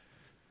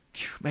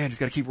just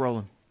got to keep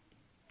rolling.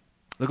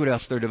 Look what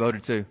else they're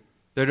devoted to.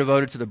 They're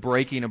devoted to the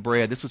breaking of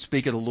bread. This would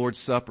speak of the Lord's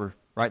Supper,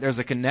 right? There's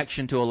a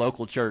connection to a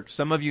local church.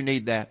 Some of you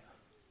need that.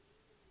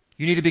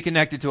 You need to be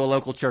connected to a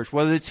local church,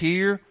 whether it's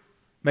here,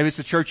 maybe it's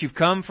the church you've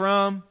come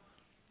from.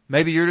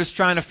 Maybe you're just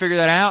trying to figure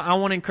that out. I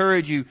want to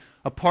encourage you.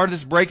 A part of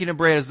this breaking of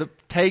bread is the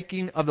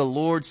taking of the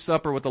Lord's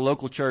Supper with the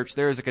local church.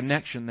 There is a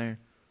connection there.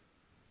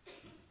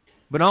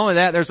 But not only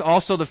that, there's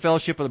also the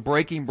fellowship of the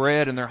breaking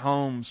bread in their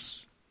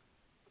homes.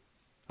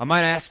 I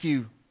might ask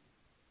you,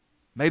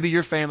 maybe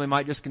your family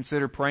might just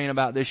consider praying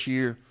about this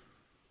year.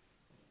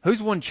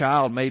 Who's one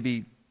child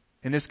maybe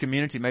in this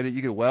community maybe that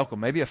you could welcome?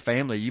 Maybe a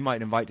family you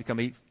might invite to come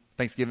eat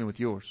Thanksgiving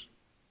with yours.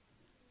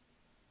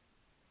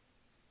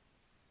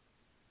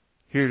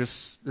 Here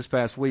this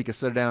past week, I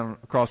sat down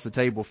across the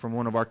table from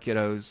one of our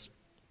kiddos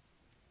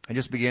and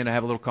just began to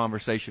have a little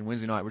conversation.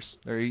 Wednesday night,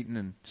 they're eating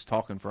and just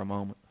talking for a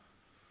moment.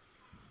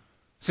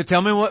 So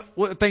tell me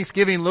what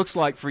Thanksgiving looks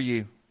like for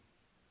you.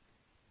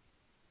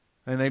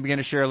 And they began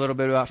to share a little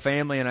bit about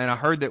family, and I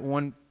heard that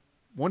one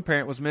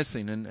parent was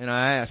missing, and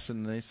I asked,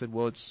 and they said,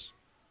 well,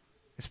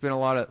 it's been a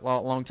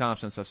long time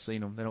since I've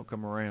seen them. They don't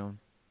come around.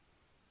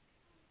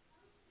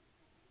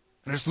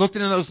 And I just looked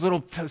into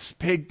those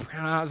big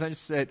brown eyes, and I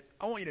just said,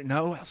 I want you to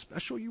know how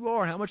special you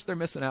are and how much they're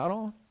missing out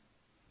on.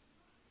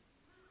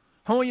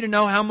 I want you to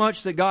know how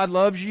much that God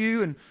loves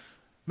you. And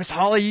Miss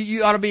Holly,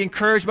 you ought to be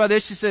encouraged by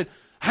this. She said,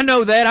 I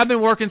know that. I've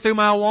been working through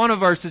my Awana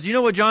verses. You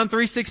know what John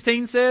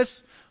 3:16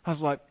 says? I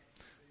was like,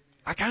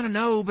 I kind of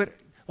know, but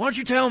why don't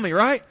you tell me,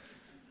 right?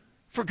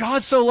 For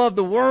God so loved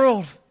the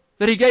world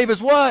that He gave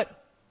His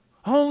what?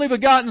 Only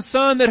begotten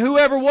Son, that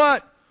whoever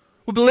what?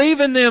 Will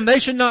believe in them. They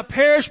should not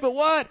perish, but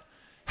what?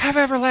 Have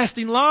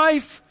everlasting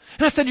life.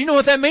 And I said, you know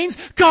what that means?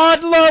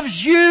 God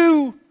loves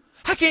you.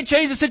 I can't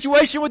change the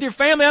situation with your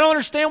family. I don't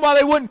understand why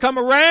they wouldn't come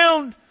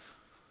around.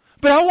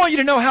 But I want you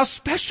to know how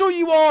special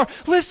you are.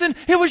 Listen,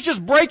 it was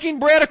just breaking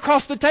bread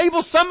across the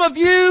table. Some of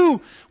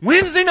you,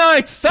 Wednesday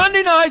nights,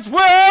 Sunday nights,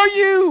 where are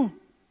you?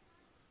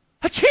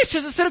 A chance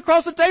just to sit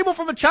across the table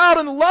from a child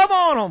and love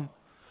on them.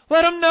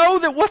 Let them know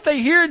that what they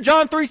hear in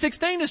John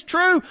 3:16 is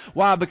true.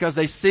 Why? Because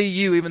they see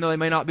you even though they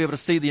may not be able to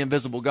see the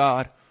invisible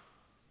God.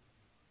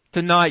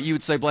 Tonight you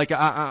would say, Blake,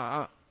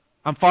 I'm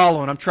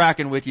following, I'm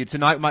tracking with you.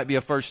 Tonight might be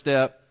a first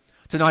step.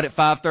 Tonight at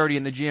 5:30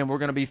 in the gym, we're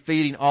going to be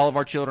feeding all of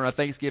our children a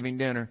Thanksgiving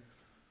dinner.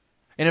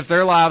 And if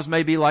their lives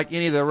may be like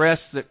any of the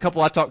rest, the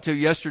couple I talked to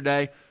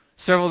yesterday,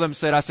 several of them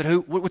said, I said,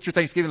 what's your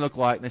Thanksgiving look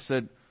like? And they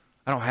said,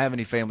 I don't have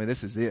any family.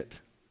 This is it.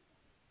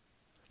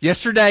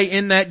 Yesterday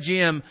in that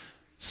gym,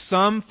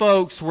 some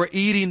folks were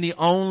eating the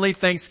only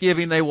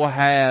Thanksgiving they will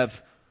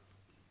have.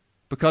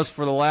 Because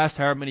for the last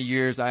however many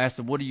years, I asked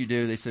them, what do you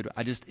do? They said,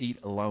 I just eat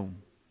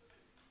alone.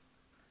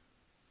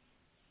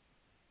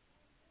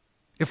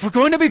 If we're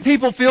going to be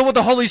people filled with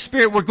the Holy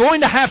Spirit, we're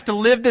going to have to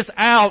live this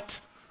out.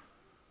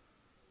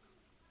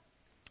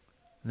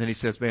 And then he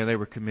says, man, they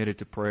were committed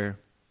to prayer.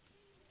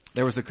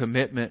 There was a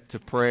commitment to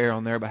prayer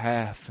on their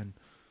behalf. And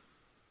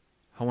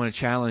I want to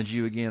challenge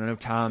you again. I know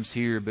time's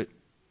here, but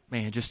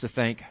man, just to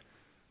think,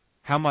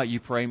 how might you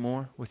pray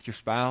more with your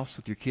spouse,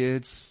 with your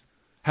kids?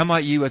 How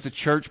might you as a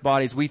church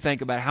body, as we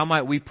think about it, how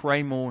might we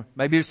pray more?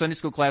 Maybe your Sunday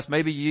school class,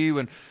 maybe you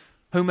and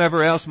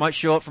whomever else might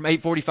show up from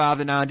 8:45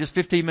 to 9, just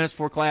 15 minutes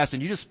before class,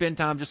 and you just spend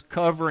time just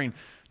covering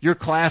your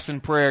class in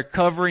prayer,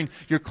 covering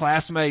your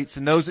classmates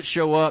and those that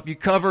show up. You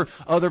cover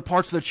other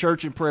parts of the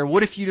church in prayer.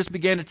 What if you just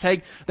began to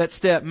take that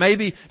step?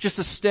 Maybe just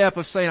a step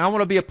of saying, I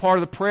want to be a part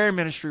of the prayer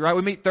ministry, right?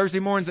 We meet Thursday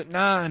mornings at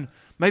 9.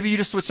 Maybe you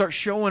just would start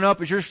showing up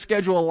as your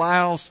schedule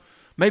allows.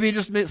 Maybe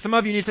some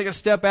of you need to take a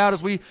step out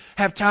as we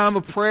have time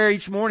of prayer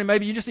each morning.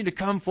 Maybe you just need to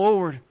come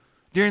forward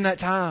during that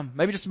time.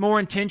 Maybe just more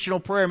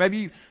intentional prayer. Maybe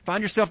you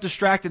find yourself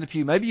distracted in the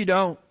pew. Maybe you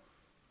don't.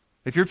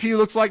 If your pew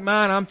looks like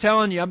mine, I'm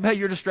telling you, I bet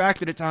you're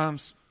distracted at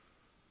times.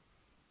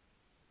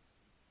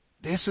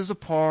 This is a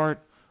part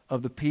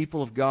of the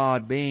people of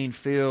God being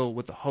filled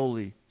with the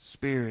Holy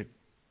Spirit.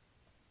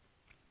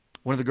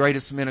 One of the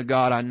greatest men of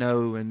God I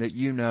know and that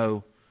you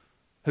know,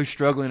 who's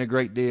struggling a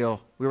great deal.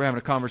 We were having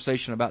a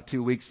conversation about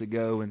 2 weeks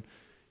ago, and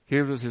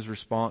here was his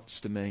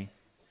response to me.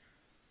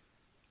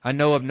 I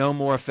know of no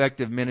more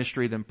effective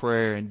ministry than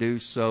prayer, and do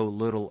so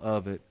little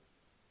of it.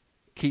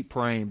 Keep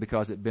praying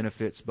because it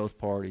benefits both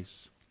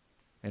parties.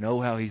 And oh,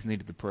 how he's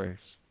needed the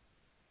prayers.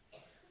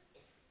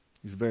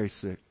 He's very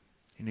sick.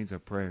 He needs our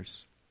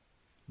prayers.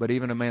 But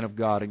even a man of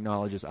God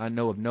acknowledges, I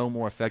know of no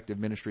more effective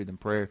ministry than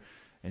prayer,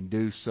 and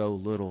do so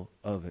little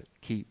of it.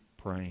 Keep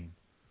praying.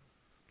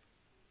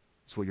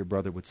 That's what your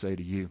brother would say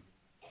to you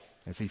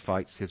as he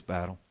fights his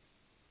battle.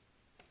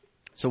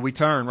 So we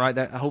turn, right?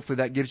 Hopefully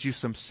that gives you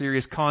some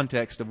serious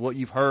context of what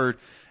you've heard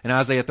in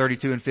Isaiah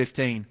 32 and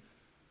 15.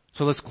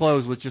 So let's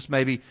close with just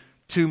maybe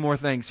two more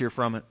things here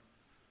from it.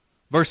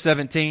 Verse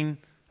 17,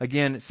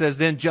 again, it says,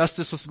 then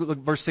justice, let's look at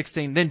verse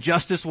 16, then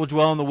justice will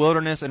dwell in the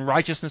wilderness and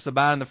righteousness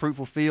abide in the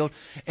fruitful field.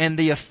 And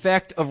the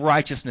effect of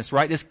righteousness,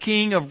 right? This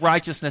king of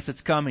righteousness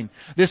that's coming.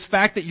 This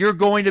fact that you're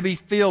going to be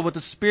filled with the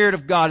Spirit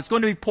of God. It's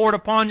going to be poured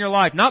upon your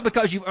life. Not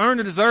because you've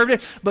earned or deserved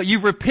it, but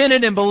you've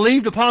repented and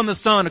believed upon the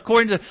Son,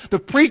 according to the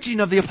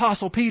preaching of the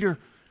Apostle Peter.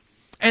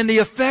 And the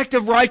effect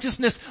of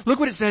righteousness, look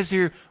what it says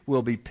here,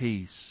 will be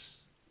peace.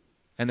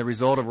 And the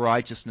result of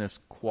righteousness,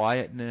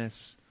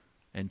 quietness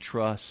and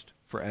trust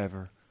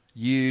forever.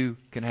 You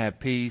can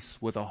have peace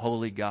with a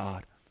holy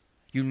God.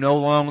 You no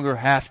longer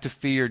have to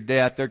fear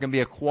death. There can be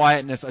a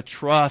quietness, a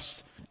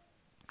trust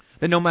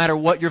that no matter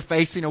what you're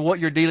facing or what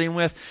you're dealing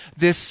with,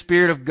 this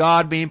Spirit of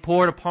God being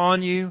poured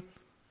upon you,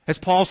 as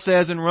Paul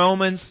says in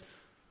Romans,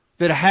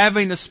 that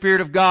having the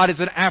Spirit of God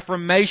is an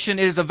affirmation,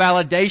 it is a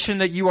validation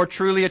that you are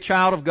truly a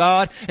child of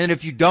God. And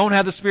if you don't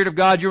have the Spirit of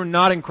God, you're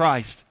not in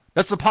Christ.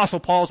 That's the Apostle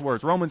Paul's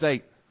words, Romans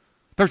 8,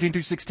 13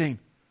 through 16.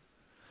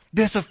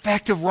 This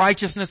effect of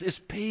righteousness is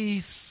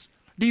peace.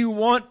 Do you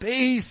want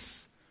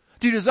peace?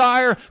 Do you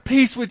desire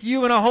peace with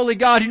you and a holy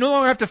God? You no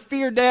longer have to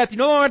fear death. You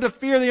no longer have to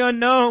fear the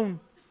unknown.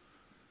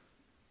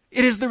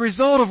 It is the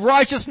result of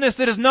righteousness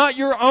that is not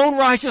your own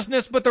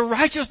righteousness, but the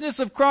righteousness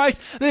of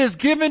Christ that is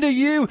given to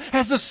you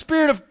as the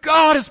Spirit of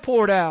God is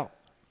poured out.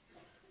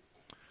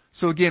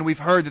 So again, we've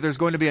heard that there's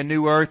going to be a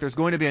new earth, there's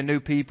going to be a new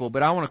people,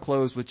 but I want to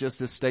close with just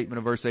this statement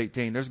of verse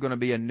 18. There's going to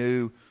be a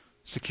new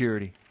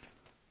security.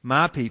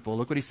 My people,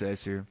 look what he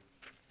says here,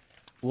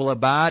 will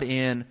abide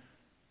in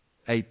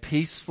a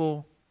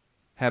peaceful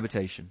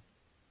habitation,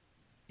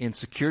 in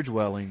secure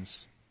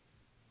dwellings,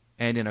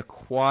 and in a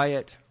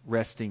quiet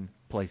resting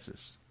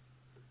places.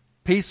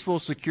 Peaceful,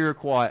 secure,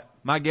 quiet.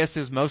 My guess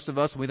is most of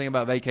us, when we think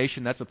about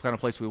vacation, that's the kind of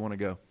place we want to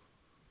go.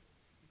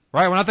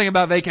 Right? When I think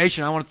about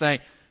vacation, I want to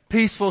think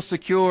peaceful,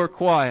 secure,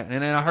 quiet.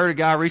 And then I heard a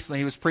guy recently,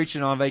 he was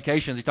preaching on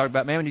vacations. He talked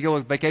about, man, when you go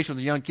on vacation with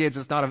the young kids,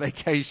 it's not a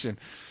vacation.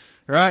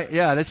 Right?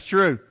 Yeah, that's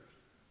true.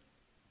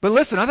 But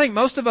listen, I think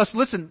most of us,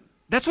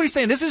 that's what he's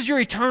saying. This is your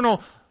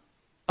eternal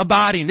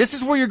abiding. This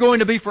is where you're going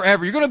to be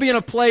forever. You're going to be in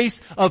a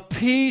place of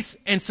peace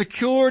and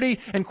security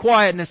and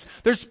quietness.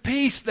 There's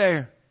peace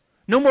there.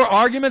 No more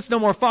arguments, no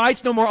more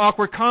fights, no more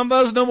awkward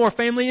combos, no more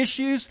family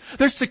issues.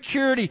 There's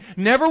security.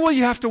 Never will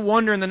you have to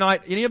wonder in the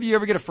night. Any of you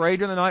ever get afraid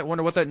during the night,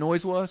 wonder what that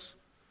noise was?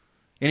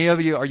 Any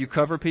of you, are you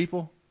cover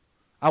people?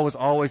 I was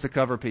always a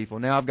cover people.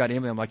 Now I've got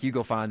Emily, I'm like, you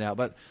go find out.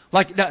 But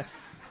like,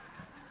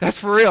 that's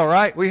for real,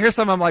 right? We hear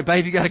something, I'm like,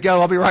 babe, you gotta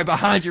go. I'll be right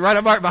behind you, right?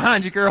 I'm right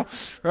behind you, girl.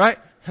 Right?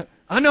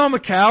 I know I'm a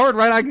coward,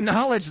 right? I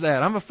acknowledge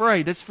that. I'm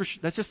afraid. That's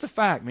just a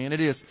fact, man.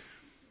 It is.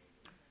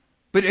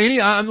 But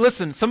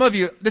listen, some of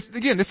you,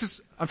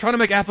 I'm trying to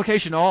make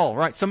application to all,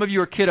 right? Some of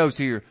you are kiddos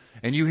here,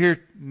 and you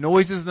hear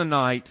noises in the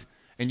night,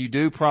 and you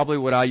do probably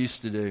what I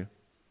used to do.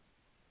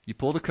 You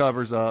pull the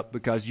covers up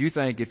because you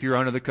think if you're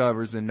under the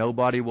covers, then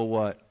nobody will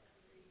what?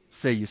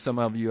 See you. Some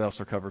of you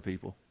else are cover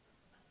people.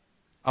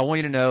 I want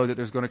you to know that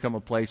there's going to come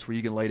a place where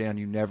you can lay down and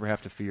you never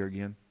have to fear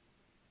again.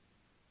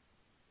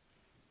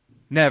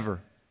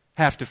 Never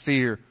have to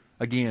fear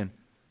again.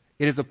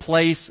 It is a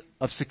place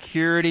of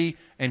security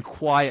and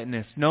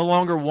quietness. No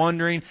longer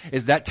wondering,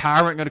 is that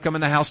tyrant going to come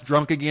in the house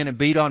drunk again and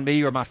beat on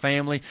me or my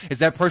family? Is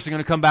that person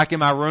going to come back in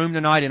my room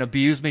tonight and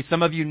abuse me?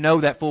 Some of you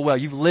know that full well.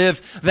 You've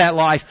lived that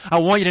life. I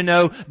want you to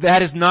know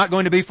that is not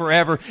going to be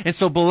forever. And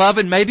so,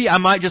 beloved, maybe I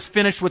might just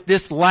finish with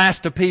this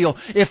last appeal.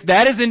 If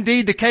that is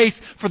indeed the case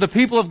for the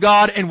people of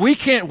God, and we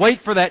can't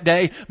wait for that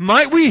day,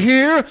 might we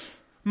hear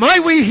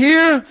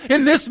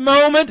in this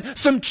moment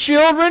some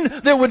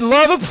children that would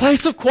love a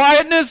place of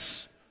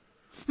quietness?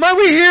 Might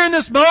we hear in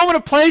this moment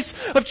a place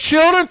of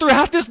children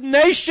throughout this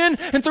nation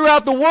and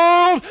throughout the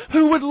world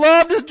who would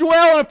love to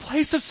dwell in a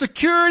place of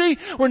security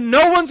where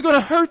no one's going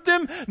to hurt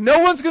them, no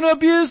one's going to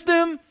abuse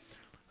them,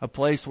 a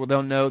place where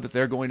they'll know that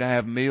they're going to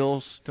have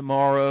meals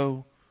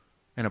tomorrow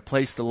and a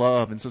place to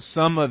love. And so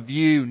some of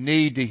you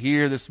need to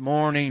hear this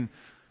morning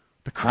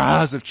the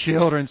cries of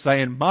children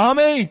saying,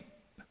 Mommy,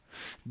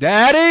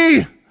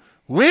 Daddy,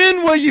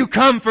 when will you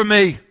come for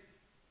me?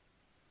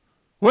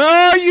 Where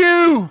are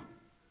you?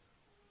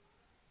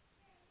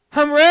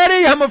 I'm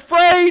ready. I'm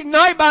afraid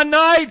night by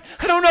night.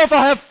 I don't know if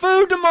I'll have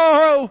food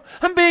tomorrow.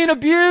 I'm being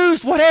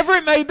abused, whatever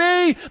it may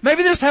be.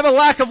 Maybe they just have a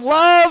lack of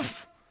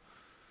love.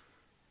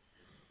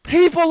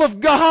 People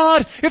of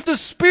God, if the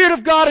Spirit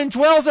of God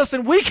indwells us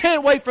and we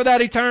can't wait for that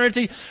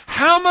eternity,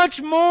 how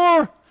much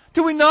more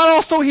do we not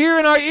also hear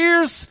in our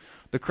ears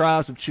the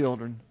cries of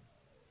children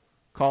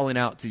calling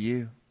out to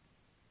you?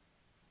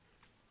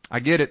 I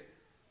get it.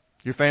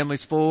 Your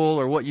family's full,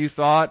 or what you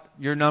thought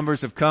your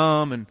numbers have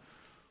come, and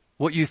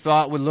what you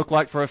thought would look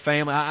like for a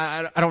family.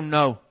 I don't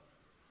know.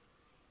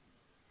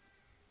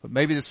 But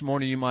maybe this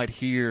morning you might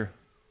hear,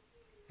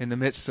 in the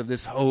midst of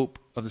this hope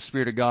of the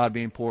Spirit of God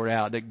being poured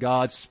out, that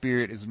God's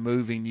Spirit is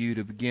moving you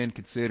to begin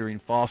considering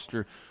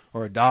foster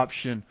or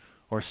adoption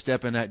or a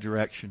step in that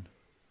direction.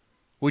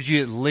 Would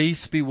you at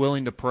least be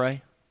willing to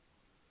pray?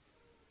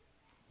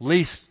 At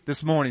least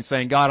this morning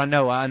saying, God, I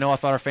know I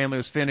thought our family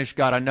was finished.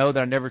 God, I know that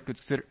I never could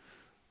consider.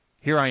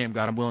 Here I am,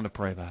 God, I'm willing to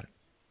pray about it.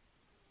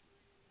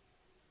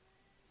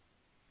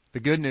 The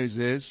good news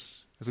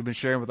is, as we've been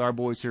sharing with our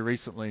boys here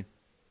recently,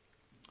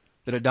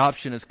 that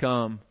adoption has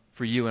come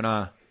for you and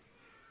I.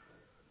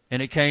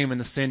 And it came in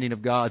the sending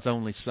of God's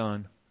only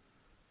Son.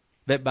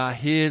 That by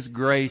His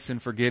grace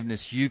and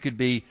forgiveness, you could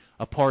be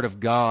a part of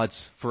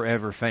God's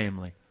forever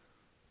family.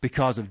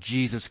 Because of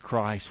Jesus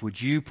Christ.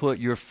 Would you put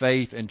your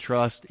faith and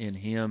trust in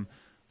Him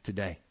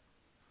today?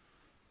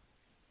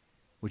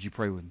 Would you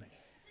pray with me?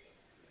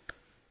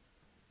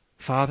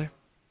 Father,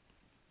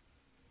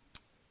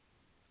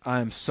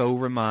 I am so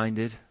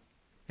reminded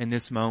in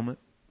this moment,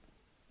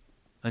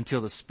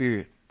 until the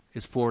Spirit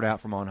is poured out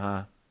from on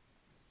high,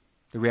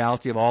 the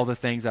reality of all the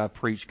things I've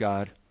preached,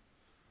 God.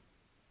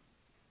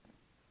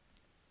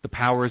 The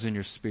power is in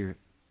your Spirit.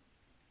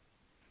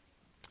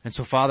 And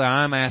so, Father,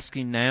 I'm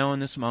asking now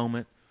in this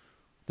moment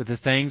that the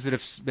things that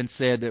have been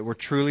said that were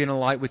truly in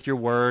alignment with your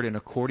word and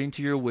according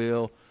to your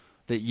will,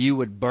 that you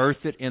would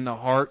birth it in the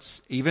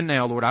hearts, even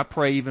now, Lord, I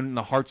pray even in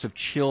the hearts of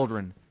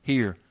children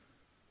here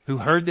who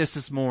heard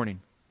this morning,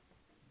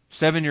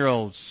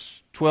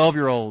 7-year-olds,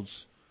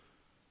 12-year-olds,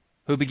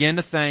 who begin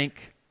to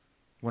think,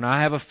 when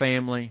I have a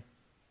family,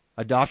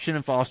 adoption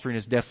and fostering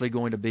is definitely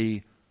going to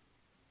be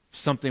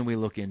something we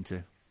look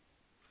into.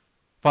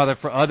 Father,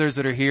 for others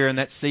that are here in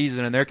that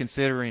season and they're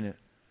considering it,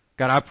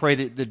 God, I pray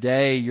that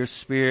today your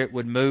Spirit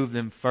would move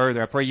them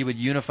further. I pray you would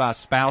unify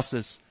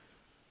spouses.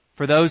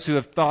 For those who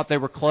have thought they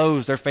were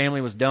closed, their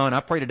family was done, I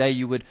pray today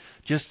you would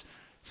just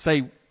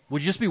say,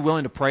 would you just be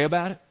willing to pray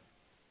about it?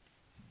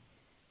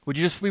 Would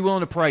you just be willing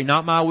to pray,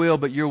 not my will,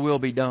 but your will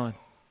be done?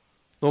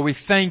 Lord, we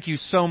thank you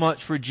so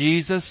much for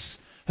Jesus,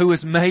 who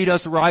has made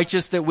us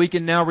righteous, that we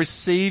can now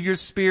receive your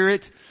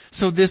Spirit.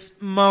 So this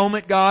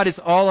moment, God, is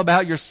all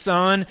about your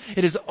Son.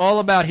 It is all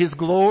about his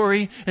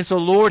glory. And so,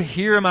 Lord,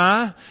 here am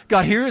I.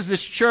 God, here is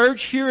this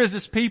church. Here is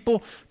this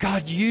people.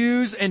 God,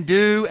 use and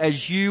do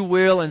as you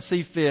will and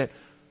see fit.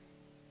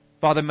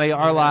 Father, may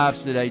our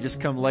lives today just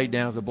come laid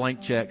down as a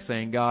blank check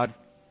saying, God,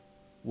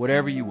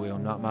 whatever you will,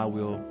 not my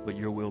will, but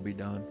your will be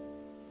done.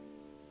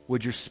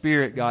 Would your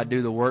Spirit, God,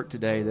 do the work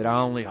today that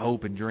I only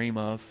hope and dream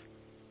of?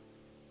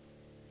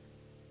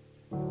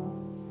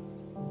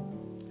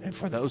 And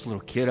for those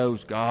little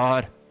kiddos,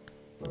 God,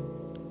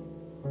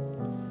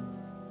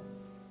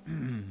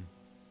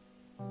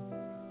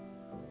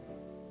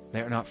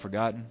 they are not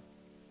forgotten.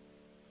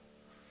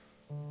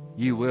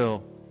 You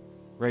will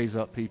raise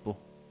up people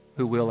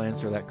who will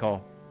answer that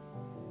call,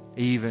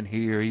 even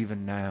here,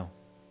 even now.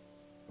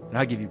 And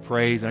I give you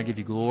praise and I give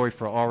you glory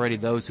for already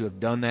those who have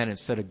done that and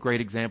set a great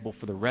example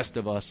for the rest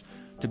of us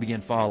to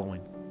begin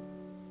following.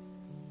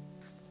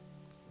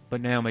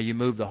 But now may you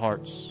move the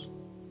hearts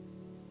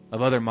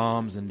of other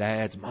moms and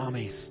dads,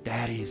 mommies,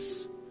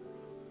 daddies,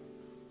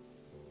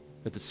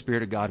 that the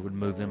Spirit of God would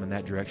move them in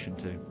that direction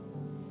too.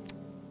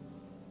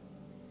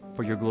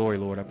 For your glory,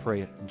 Lord, I pray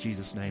it in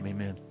Jesus' name,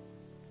 amen.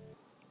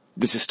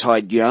 This is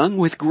Todd Young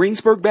with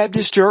Greensburg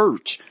Baptist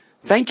Church.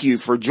 Thank you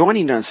for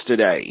joining us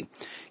today.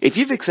 If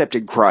you've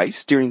accepted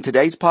Christ during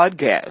today's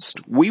podcast,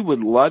 we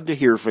would love to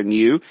hear from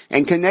you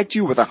and connect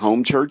you with a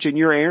home church in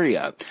your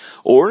area.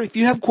 Or if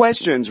you have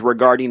questions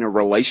regarding a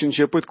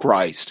relationship with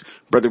Christ,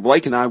 Brother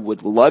Blake and I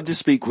would love to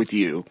speak with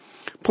you.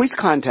 Please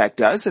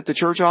contact us at the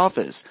church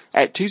office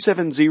at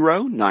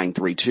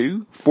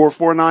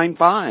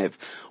 270-932-4495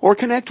 or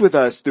connect with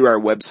us through our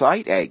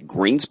website at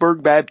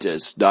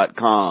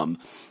greensburgbaptist.com.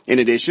 In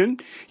addition,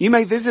 you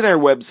may visit our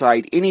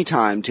website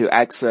anytime to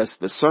access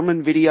the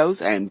sermon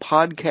videos and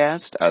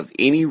podcast of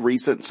any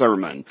recent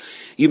sermon.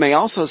 You may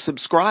also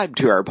subscribe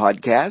to our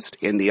podcast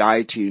in the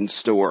iTunes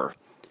store.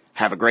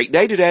 Have a great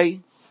day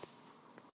today.